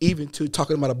 even to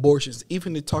talking about abortions,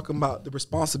 even to talking about the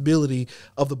responsibility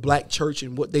of the black church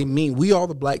and what they mean. We are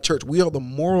the black church. We are the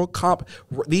moral compass.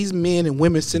 These men and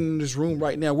women sitting in this room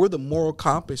right now, we're the moral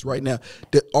compass right now.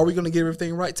 Are we going to get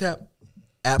everything right, Tap?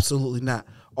 Absolutely not.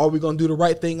 Are we going to do the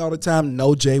right thing all the time?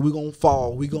 No, Jay. We're going to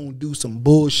fall. We're going to do some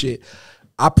bullshit.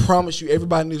 I promise you,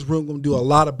 everybody in this room going to do a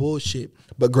lot of bullshit,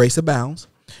 but grace abounds,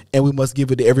 and we must give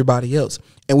it to everybody else.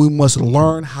 And we must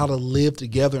learn how to live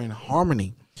together in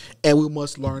harmony, and we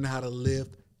must learn how to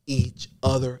lift each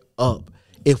other up.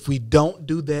 If we don't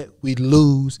do that, we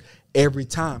lose every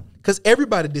time. Because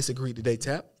everybody disagreed today,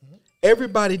 Tap.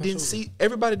 Everybody didn't see.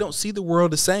 Everybody don't see the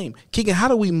world the same. Keegan, how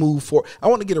do we move forward? I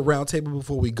want to get a round table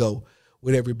before we go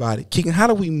with everybody. Keegan, how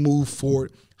do we move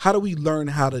forward? How do we learn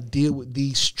how to deal with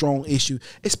these strong issues,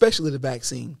 especially the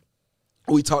vaccine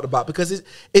we talked about? Because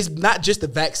it's not just the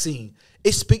vaccine.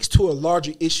 It speaks to a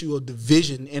larger issue of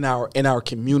division in our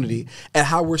community and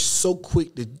how we're so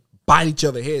quick to bite each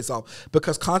other's heads off.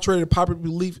 Because contrary to popular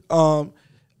belief,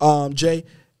 Jay,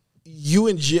 you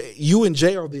and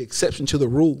Jay are the exception to the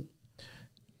rule.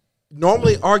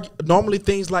 Normally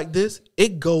things like this,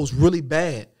 it goes really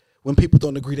bad when people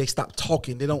don't agree. They stop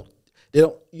talking. They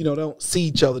don't see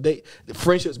each other. The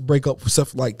friendships break up for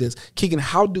stuff like this. Keegan,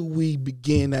 how do we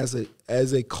begin as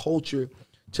a culture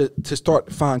to start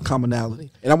to find commonality?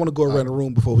 And I want to go around the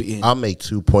room before we end. I'll make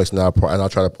 2 points now, and I'll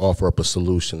try to offer up a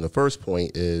solution. The first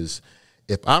point is,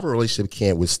 if our relationship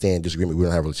can't withstand disagreement, we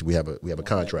don't have a relationship. We have a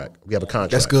contract. We have a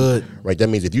contract. That's good. Right? That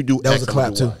means if you do that X, was a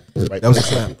clap too. Right? That was a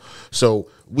clap. So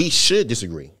we should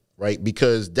disagree, right?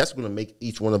 Because that's going to make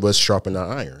each one of us sharpen our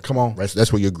iron. Come on. Right? So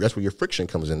that's where your friction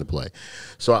comes into play.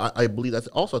 So I believe that's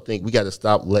also think we got to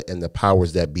stop letting the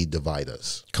powers that be divide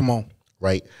us. Come on.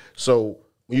 Right? So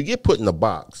when you get put in a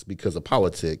box because of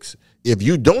politics, if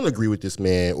you don't agree with this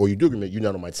man or you do agree, you're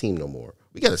not on my team no more.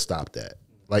 We got to stop that.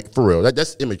 Like, for real,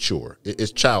 that's immature.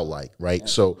 It's childlike, right?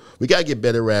 So we got to get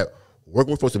better at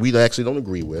working with folks that we actually don't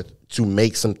agree with to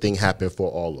make something happen for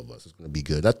all of us. It's going to be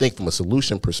good. And I think from a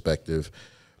solution perspective,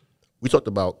 we talked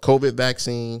about COVID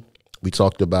vaccine. We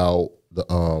talked about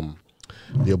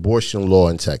the abortion law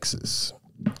in Texas.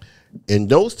 And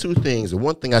those two things, the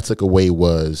one thing I took away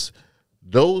was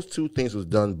those two things was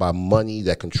done by money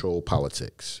that control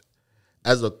politics.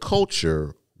 As a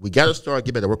culture, we got to start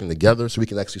getting better at working together so we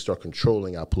can actually start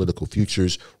controlling our political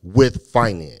futures with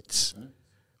finance.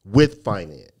 With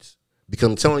finance. Because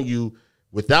I'm telling you,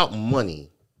 without money,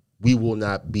 we will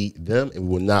not beat them and we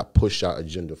will not push our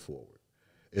agenda forward.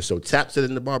 And so Tap said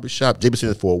in the barbershop, Jay been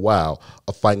saying it for a while,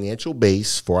 a financial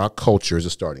base for our culture is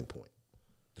a starting point.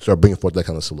 Start bringing forth that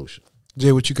kind of solution.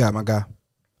 Jay, what you got, my guy?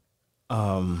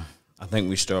 I think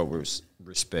we start with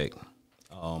respect.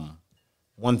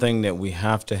 One thing that we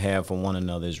have to have for one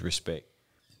another is respect.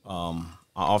 I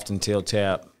often tell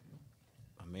Tap,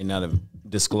 I may not have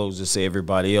disclosed this to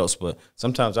everybody else, but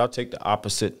sometimes I'll take the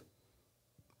opposite,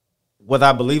 whether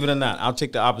I believe it or not, I'll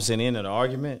take the opposite end of the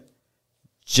argument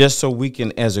just so we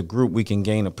can, as a group, we can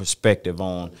gain a perspective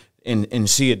on and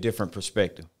see a different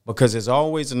perspective. Because there's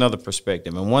always another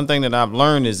perspective. And one thing that I've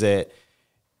learned is that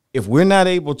if we're not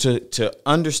able to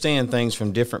understand things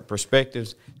from different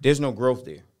perspectives, there's no growth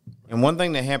there. And one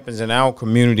thing that happens in our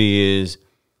community is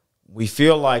we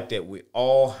feel like that we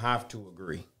all have to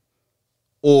agree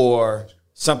or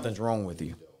something's wrong with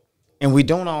you. And we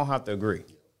don't all have to agree.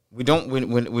 We don't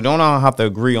all have to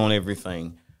agree on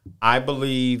everything. I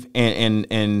believe,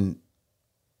 and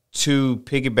to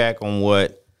piggyback on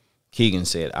what Keegan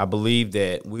said, I believe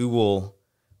that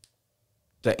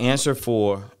the answer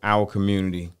for our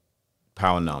community,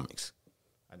 powernomics.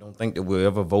 I don't think that we'll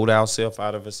ever vote ourselves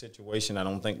out of a situation. I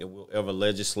don't think that we'll ever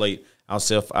legislate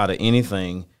ourselves out of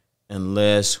anything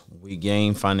unless we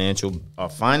gain a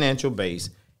financial base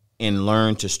and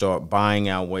learn to start buying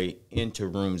our way into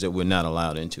rooms that we're not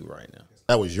allowed into right now.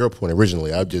 That was your point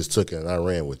originally. I just took it and I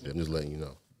ran with it. I'm just letting you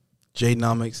know.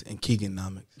 J-nomics and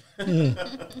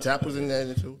Keegan-nomics. Tap was in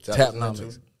there too.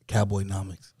 Tap-nomics.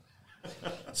 Cowboy-nomics.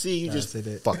 See, you just say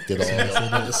that. fucked it all.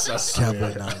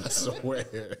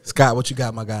 Cowboy-nomics. Scott, what you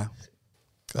got, my guy?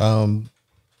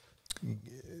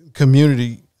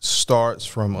 Community starts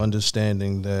from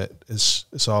understanding that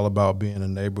it's all about being a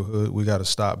neighborhood. We got to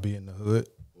stop being the hood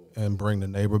and bring the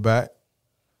neighbor back.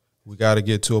 We got to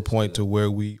get to a point to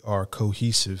where we are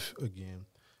cohesive again.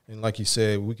 And like you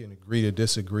said, we can agree to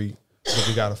disagree, but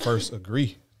we got to first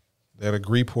agree. That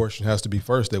agree portion has to be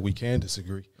first, that we can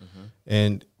disagree. Mm-hmm.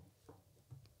 And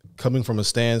coming from a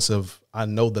stance of, I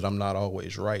know that I'm not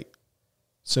always right,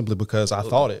 Simply because I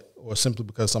thought it, or simply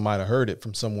because somebody heard it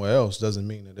from somewhere else, doesn't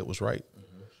mean that it was right.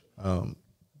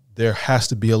 There has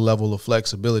to be a level of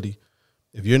flexibility.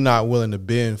 If you're not willing to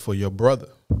bend for your brother,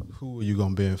 who are you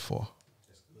going to bend for?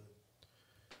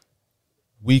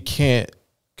 We can't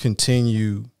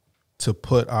continue to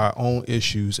put our own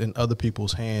issues in other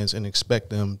people's hands and expect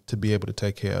them to be able to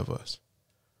take care of us.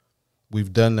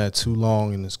 We've done that too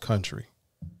long in this country.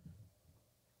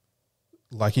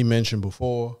 Like he mentioned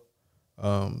before,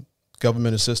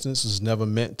 government assistance is never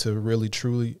meant to really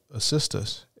truly assist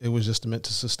us. It was just meant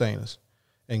to sustain us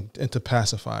and to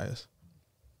pacify us.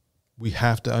 We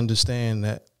have to understand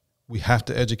that we have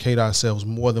to educate ourselves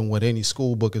more than what any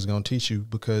school book is going to teach you,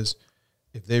 because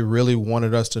if they really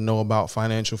wanted us to know about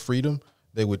financial freedom,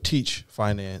 they would teach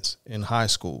finance in high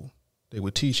school. They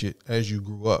would teach it as you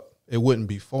grew up. It wouldn't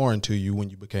be foreign to you when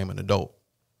you became an adult.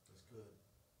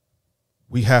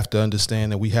 We have to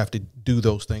understand that we have to do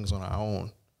those things on our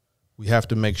own. We have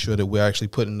to make sure that we're actually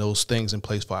putting those things in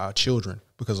place for our children,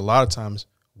 because a lot of times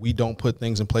we don't put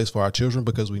things in place for our children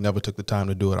because we never took the time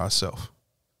to do it ourselves.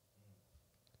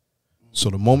 So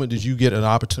the moment that you get an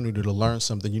opportunity to learn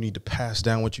something, you need to pass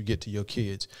down what you get to your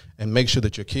kids and make sure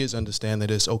that your kids understand that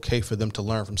it's okay for them to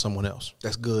learn from someone else.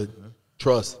 That's good.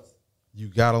 Trust. You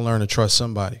got to learn to trust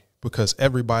somebody, because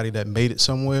everybody that made it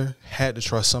somewhere had to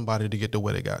trust somebody to get to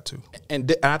where they got to.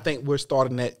 And I think we're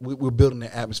starting that. We're building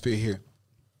that atmosphere here.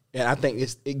 And I think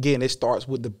it starts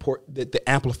with the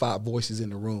amplified voices in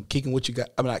the room. Keegan, what you got?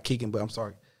 I'm not Keegan, but I'm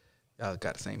sorry. Y'all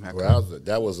got the same haircut. Well,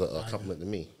 that was a compliment to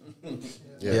me.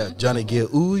 Yeah, Johnny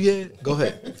Gill. Ooh, yeah. Go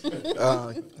ahead.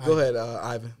 Go ahead,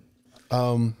 Ivan.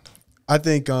 I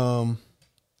think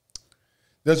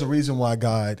there's a reason why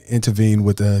God intervened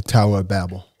with the Tower of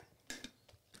Babel.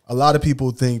 A lot of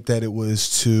people think that it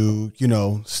was to,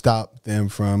 stop them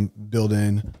from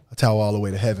building a tower all the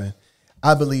way to heaven.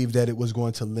 I believe that it was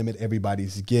going to limit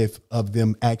everybody's gift of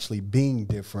them actually being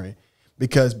different,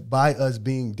 because by us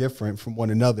being different from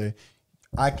one another,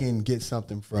 I can get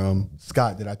something from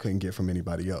Scott that I couldn't get from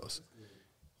anybody else.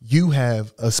 You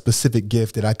have a specific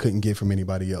gift that I couldn't get from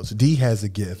anybody else. D has a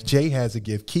gift. Jay has a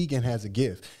gift. Keegan has a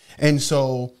gift. And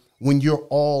so when you're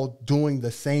all doing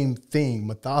the same thing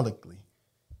methodically,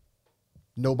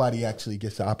 nobody actually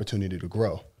gets the opportunity to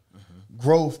grow.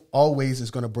 Growth always is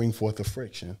going to bring forth a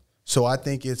friction. So I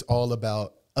think it's all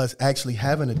about us actually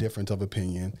having a difference of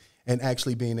opinion and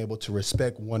actually being able to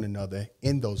respect one another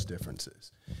in those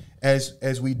differences.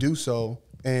 As we do so,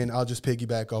 and I'll just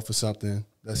piggyback off of something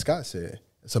that Scott said,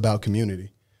 it's about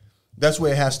community. That's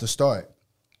where it has to start.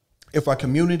 If our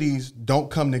communities don't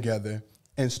come together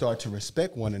and start to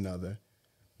respect one another,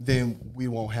 then we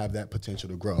won't have that potential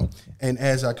to grow. And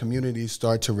as our communities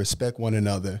start to respect one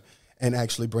another and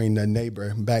actually bring the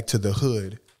neighbor back to the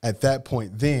hood, at that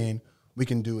point, then we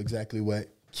can do exactly what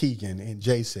Keegan and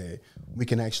Jay said. We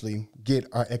can actually get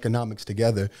our economics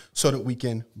together so that we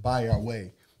can buy our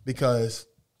way. Because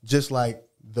just like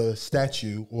the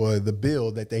statue or the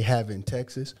bill that they have in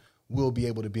Texas, we'll be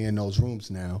able to be in those rooms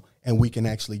now, and we can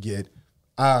actually get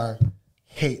our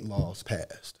hate laws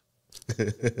passed.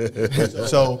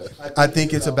 So I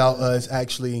think it's about us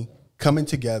actually coming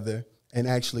together and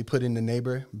actually putting the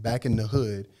neighbor back in the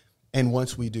hood. And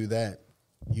once we do that,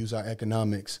 use our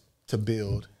economics to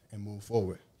build and move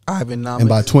forward. Ivanomics. And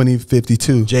by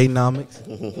 2052, Jaynomics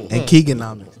and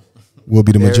Keeganomics. We'll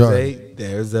be the majority.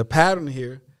 There's a pattern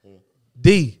here.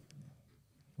 D,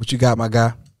 what you got, my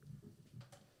guy?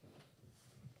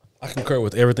 I concur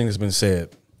with everything that's been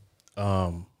said.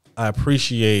 I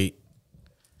appreciate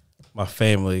my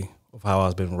family of how I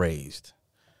was been raised,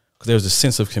 because there was a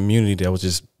sense of community that was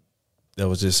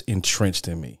just entrenched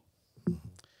in me.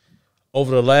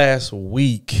 Over the last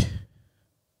week,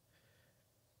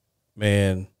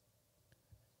 man,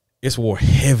 it's wore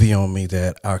heavy on me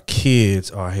that our kids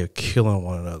are here killing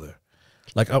one another.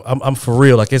 Like, I'm for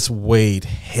real. Like, it's weighed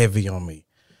heavy on me.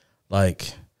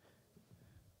 Like,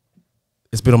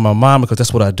 it's been on my mind because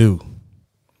that's what I do.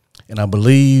 And I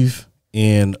believe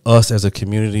in us as a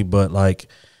community, but, like,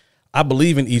 I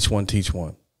believe in each one, teach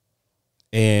one.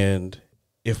 And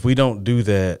if we don't do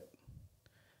that,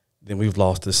 then we've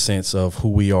lost the sense of who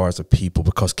we are as a people,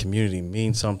 because community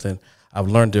means something. I've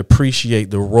learned to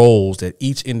appreciate the roles that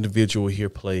each individual here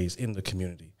plays in the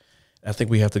community. I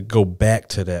think we have to go back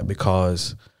to that,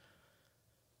 because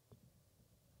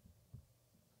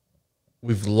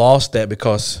we've lost that,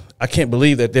 because I can't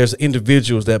believe that there's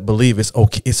individuals that believe it's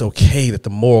okay that the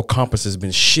moral compass has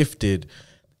been shifted.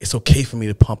 It's okay for me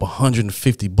to pump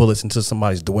 150 bullets into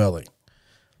somebody's dwelling.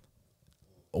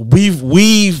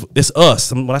 It's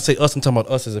us. When I say us, I'm talking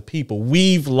about us as a people.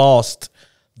 We've lost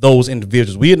those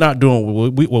individuals. We are not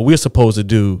doing what we're supposed to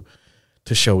do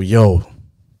to show,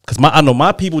 because I know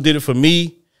my people did it for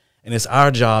me, and it's our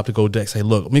job to go back and say,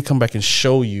 look, let me come back and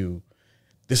show you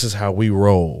this is how we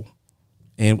roll.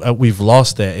 And we've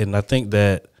lost that. And I think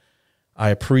that I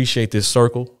appreciate this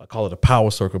circle. I call it a power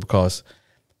circle because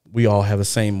we all have the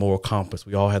same moral compass.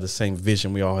 We all have the same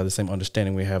vision. We all have the same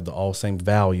understanding. We have the all same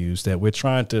values that we're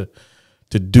trying to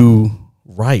do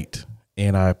right.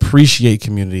 And I appreciate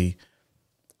community.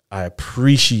 I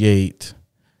appreciate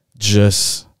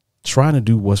just trying to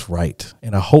do what's right.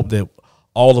 And I hope that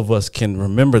all of us can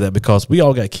remember that, because we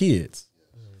all got kids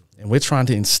and we're trying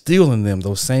to instill in them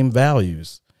those same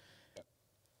values.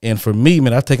 And for me,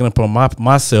 man, I've taken it upon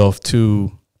myself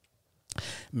to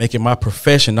make it my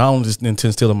profession, not only just to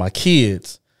instill in my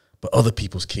kids, but other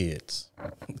people's kids.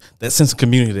 That sense of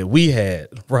community that we had,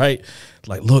 right?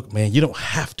 Like, look, man, you don't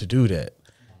have to do that.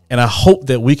 And I hope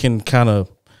that we can kind of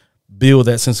build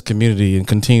that sense of community and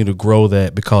continue to grow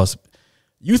that, because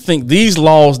you think these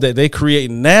laws that they create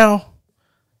now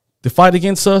to fight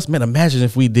against us, man, imagine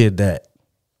if we did that.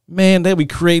 Man, they might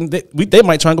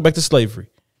try and go back to slavery.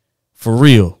 For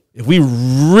real. If we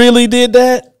really did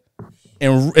that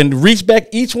and reach back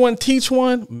each one, teach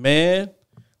one, man,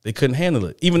 they couldn't handle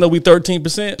it. Even though we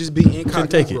 13%, Just be incognito,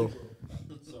 take it. bro.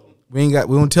 We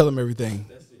don't tell them everything.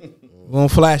 We don't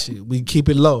flash it. We keep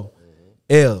it low.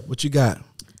 Elle, what you got?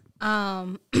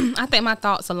 I think my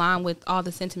thoughts align with all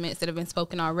the sentiments that have been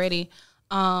spoken already.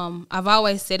 I've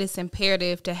always said it's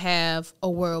imperative to have a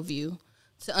worldview,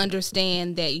 to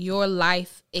understand that your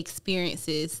life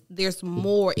experiences, there's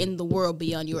more in the world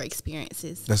beyond your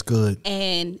experiences. That's good.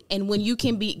 And when you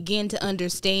can begin to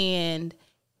understand,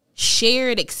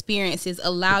 shared experiences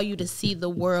allow you to see the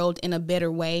world in a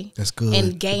better way. That's good.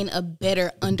 And gain a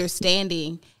better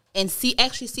understanding and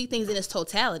actually see things in its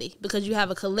totality, because you have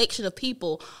a collection of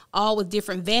people all with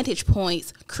different vantage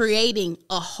points creating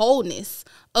a wholeness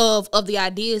of the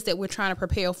ideas that we're trying to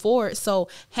prepare forward. So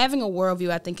having a worldview,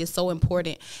 I think, is so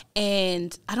important.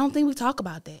 And I don't think we talk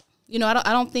about that.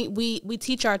 I don't think we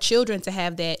teach our children to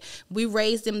have that. We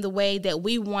raise them the way that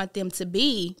we want them to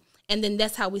be, and then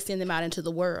that's how we send them out into the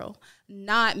world,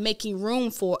 not making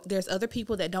room for there's other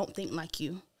people that don't think like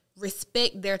you.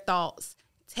 Respect their thoughts.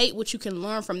 Take what you can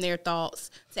learn from their thoughts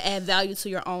to add value to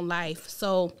your own life.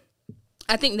 So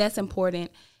I think that's important.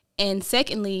 And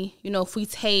secondly, if we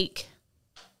take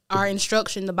our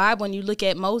instruction, the Bible, and you look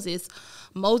at Moses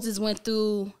went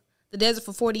through the desert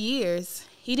for 40 years.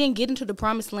 He didn't get into the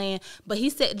promised land, but he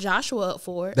set Joshua up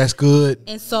for it. That's good.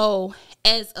 And so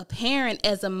as a parent,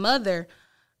 as a mother,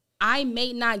 I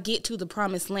may not get to the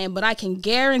promised land, but I can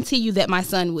guarantee you that my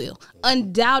son will.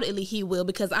 Undoubtedly he will,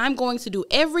 because I'm going to do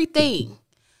everything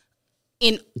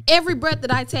in every breath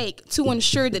that I take to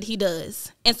ensure that he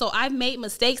does. And so I've made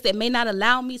mistakes that may not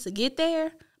allow me to get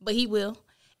there, but he will.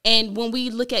 And when we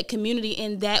look at community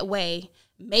in that way,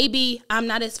 maybe I'm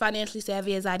not as financially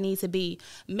savvy as I need to be.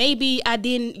 Maybe I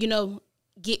didn't,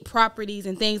 get properties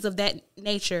and things of that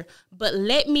nature. But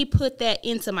let me put that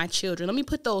into my children. Let me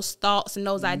put those thoughts and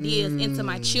those ideas into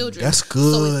my children. That's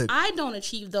good. So if I don't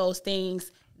achieve those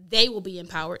things, they will be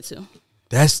empowered to.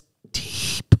 That's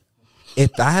deep.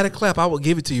 If I had a clap, I would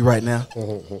give it to you right now.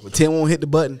 But Tim won't hit the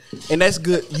button. And that's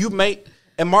good.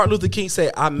 And Martin Luther King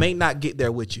said, I may not get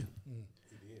there with you.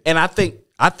 And I think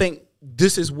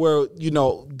this is where,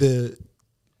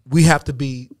 we have to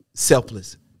be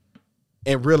selfless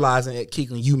and realizing that,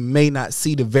 Keegan, you may not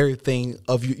see the very thing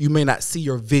of you. You may not see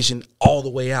your vision all the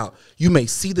way out. You may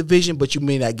see the vision, but you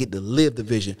may not get to live the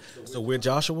vision. So we're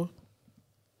Joshua?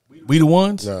 We the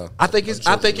ones? No. I think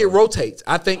it rotates.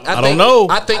 I don't know.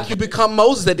 I think you become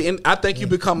Moses at the end. I think you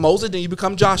become Moses, then you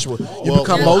become Joshua. You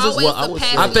become There's Moses. always I the would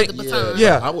passing say- of think- the baton.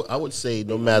 Yeah. I would say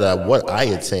no matter what I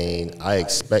attain, I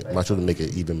expect my children to make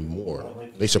it even more.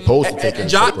 They supposed to take it.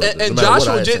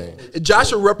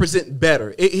 Joshua represent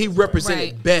better. He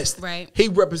represented Right. best. Right. He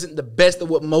represented the best of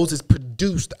what Moses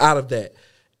produced out of that.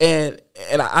 And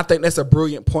I think that's a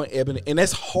brilliant point, Eben. And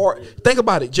that's hard. Think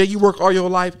about it, Jay. You work all your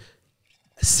life.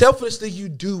 Selfishly, you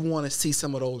do want to see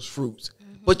some of those fruits,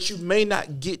 but you may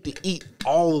not get to eat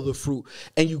all of the fruit,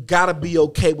 and you got to be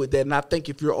okay with that. And I think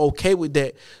if you're okay with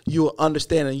that, you'll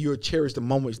understand and you'll cherish the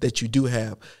moments that you do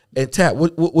have. And Tap,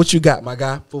 what you got, my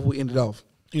guy, before we end it off?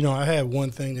 I had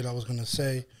one thing that I was going to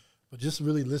say, but just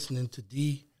really listening to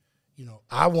D,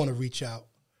 I want to reach out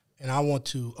and I want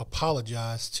to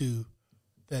apologize to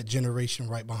that generation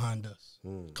right behind us.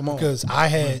 Come on. Because I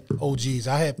had OGs,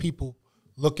 I had people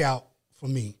look out for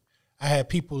me. I had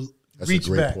people That's a reach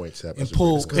great back point, Tap. and That's a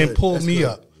pull great- and pull That's me good.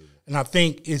 up. And I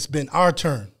think it's been our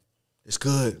turn. It's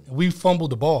good. We fumbled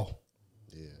the ball.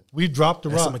 We've dropped the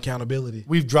That's rock. some accountability.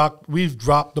 We've dropped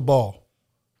the ball.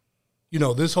 You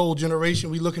know, this whole generation,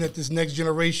 we looking at this next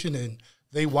generation and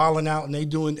they wilding out and they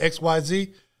doing X, Y,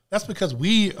 Z. That's because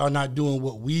we are not doing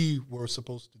what we were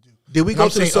supposed to do. Did we And go I'm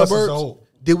to the saying us as a suburbs? whole.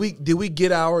 Did we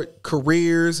get our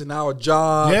careers and our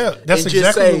jobs? Yeah, that's and just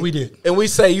exactly what we did. And we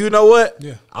say, you know what?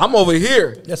 Yeah. I'm over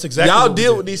here. That's exactly y'all what we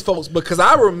deal did. with these folks because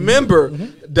I remember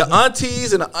the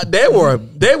aunties and they were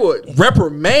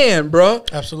reprimand, bro.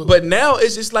 Absolutely. But now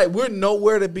it's just like we're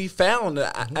nowhere to be found,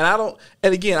 and I don't.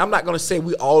 And again, I'm not going to say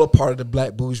we all are part of the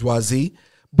black bourgeoisie,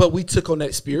 but we took on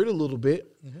that spirit a little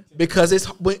bit because it's.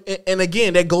 And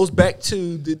again, that goes back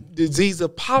to the disease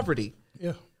of poverty.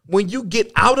 Yeah. When you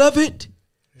get out of it,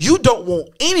 you don't want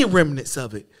any remnants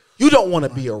of it. You don't want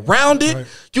to be around it. Right.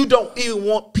 You don't even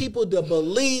want people to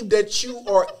believe that you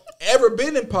are ever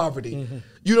been in poverty.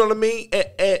 You know what I mean?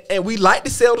 And we like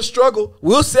to sell the struggle.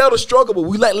 We'll sell the struggle, but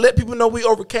we let people know we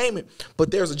overcame it.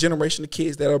 But there's a generation of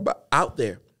kids that are out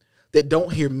there that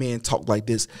don't hear men talk like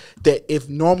this. That if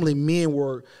normally men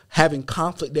were having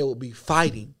conflict, they would be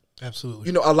fighting. Absolutely.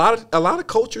 You know, a lot of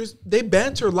cultures, they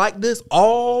banter like this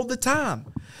all the time.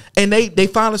 And they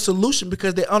find a solution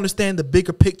because they understand the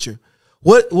bigger picture.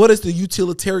 What is the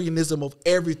utilitarianism of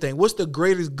everything? What's the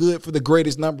greatest good for the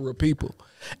greatest number of people?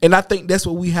 And I think that's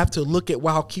what we have to look at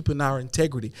while keeping our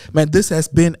integrity. Man, this has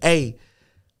been a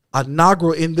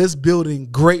inaugural in this building,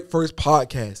 great first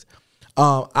podcast.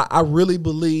 I really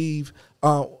believe,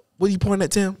 what are you pointing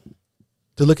at, Tim?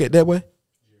 To look at that way?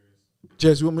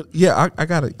 Jess, I'm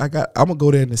gonna go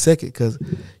there in a second because,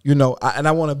 you know, I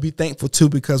want to be thankful too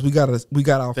because we got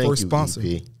our first sponsor.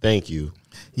 EP. Thank you.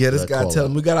 Yeah, this guy tell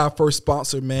him we got our first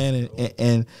sponsor, man,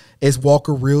 and it's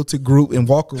Walker Realty Group. And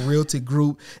Walker Realty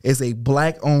Group is a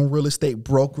black-owned real estate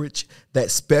brokerage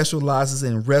that specializes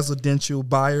in residential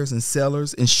buyers and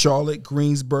sellers in Charlotte,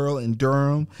 Greensboro, and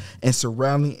Durham and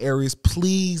surrounding areas.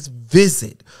 Please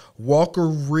visit Walker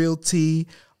Realty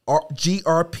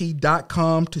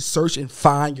grp.com to search and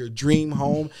find your dream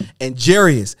home. And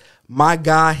Jarius, my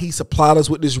guy, he supplied us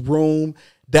with this room.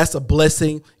 That's a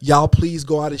blessing. Y'all please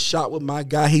go out and shop with my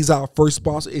guy. He's our first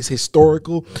sponsor. It's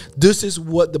historical. This is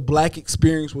what the black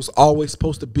experience was always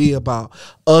supposed to be about.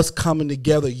 Us coming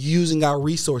together, using our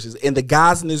resources. And the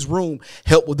guys in this room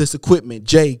help with this equipment.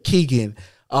 Jay, Keegan,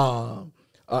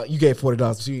 you gave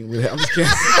 $40, so you didn't really. I'm just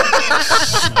kidding.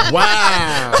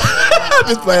 Wow. I'm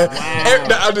just playing.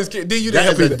 No, I'm just kidding. You didn't That is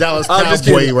help a either. Dallas I'm just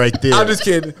Cowboy kidding. right there. I'm just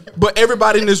kidding. But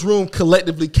everybody in this room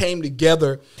collectively came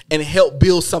together and helped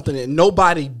build something that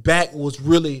nobody back was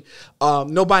really,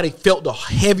 nobody felt the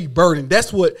heavy burden.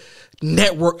 That's what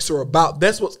networks are about.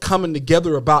 That's what's coming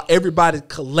together about. Everybody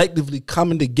collectively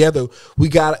coming together. We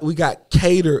got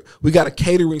a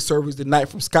catering service tonight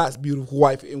from Scott's beautiful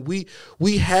wife, and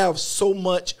we have so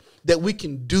much that we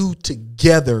can do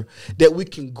together, that we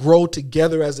can grow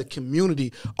together as a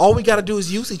community. All we got to do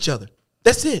is use each other.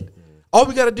 That's it. All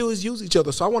we got to do is use each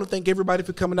other. So I want to thank everybody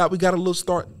for coming out. We got a little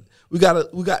start. We got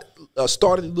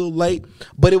started a little late,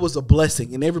 but it was a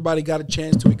blessing, and everybody got a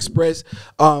chance to express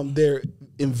their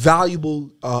invaluable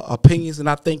opinions, and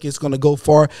I think it's going to go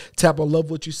far. Tap, I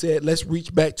love what you said. Let's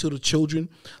reach back to the children.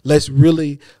 Let's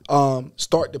really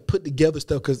start to put together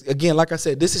stuff because, again, like I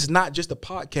said, this is not just a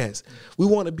podcast. We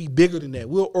want to be bigger than that.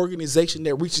 We're an organization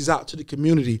that reaches out to the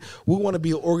community. We want to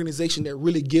be an organization that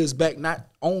really gives back, not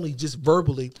only just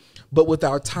verbally, but with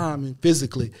our time and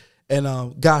physically.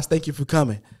 And, guys, thank you for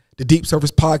coming. The Deep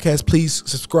Surface Podcast, please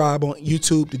subscribe on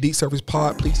YouTube. The Deep Surface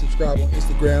Pod, please subscribe on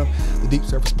Instagram. The Deep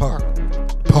Surface Pod.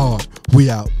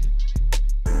 We out.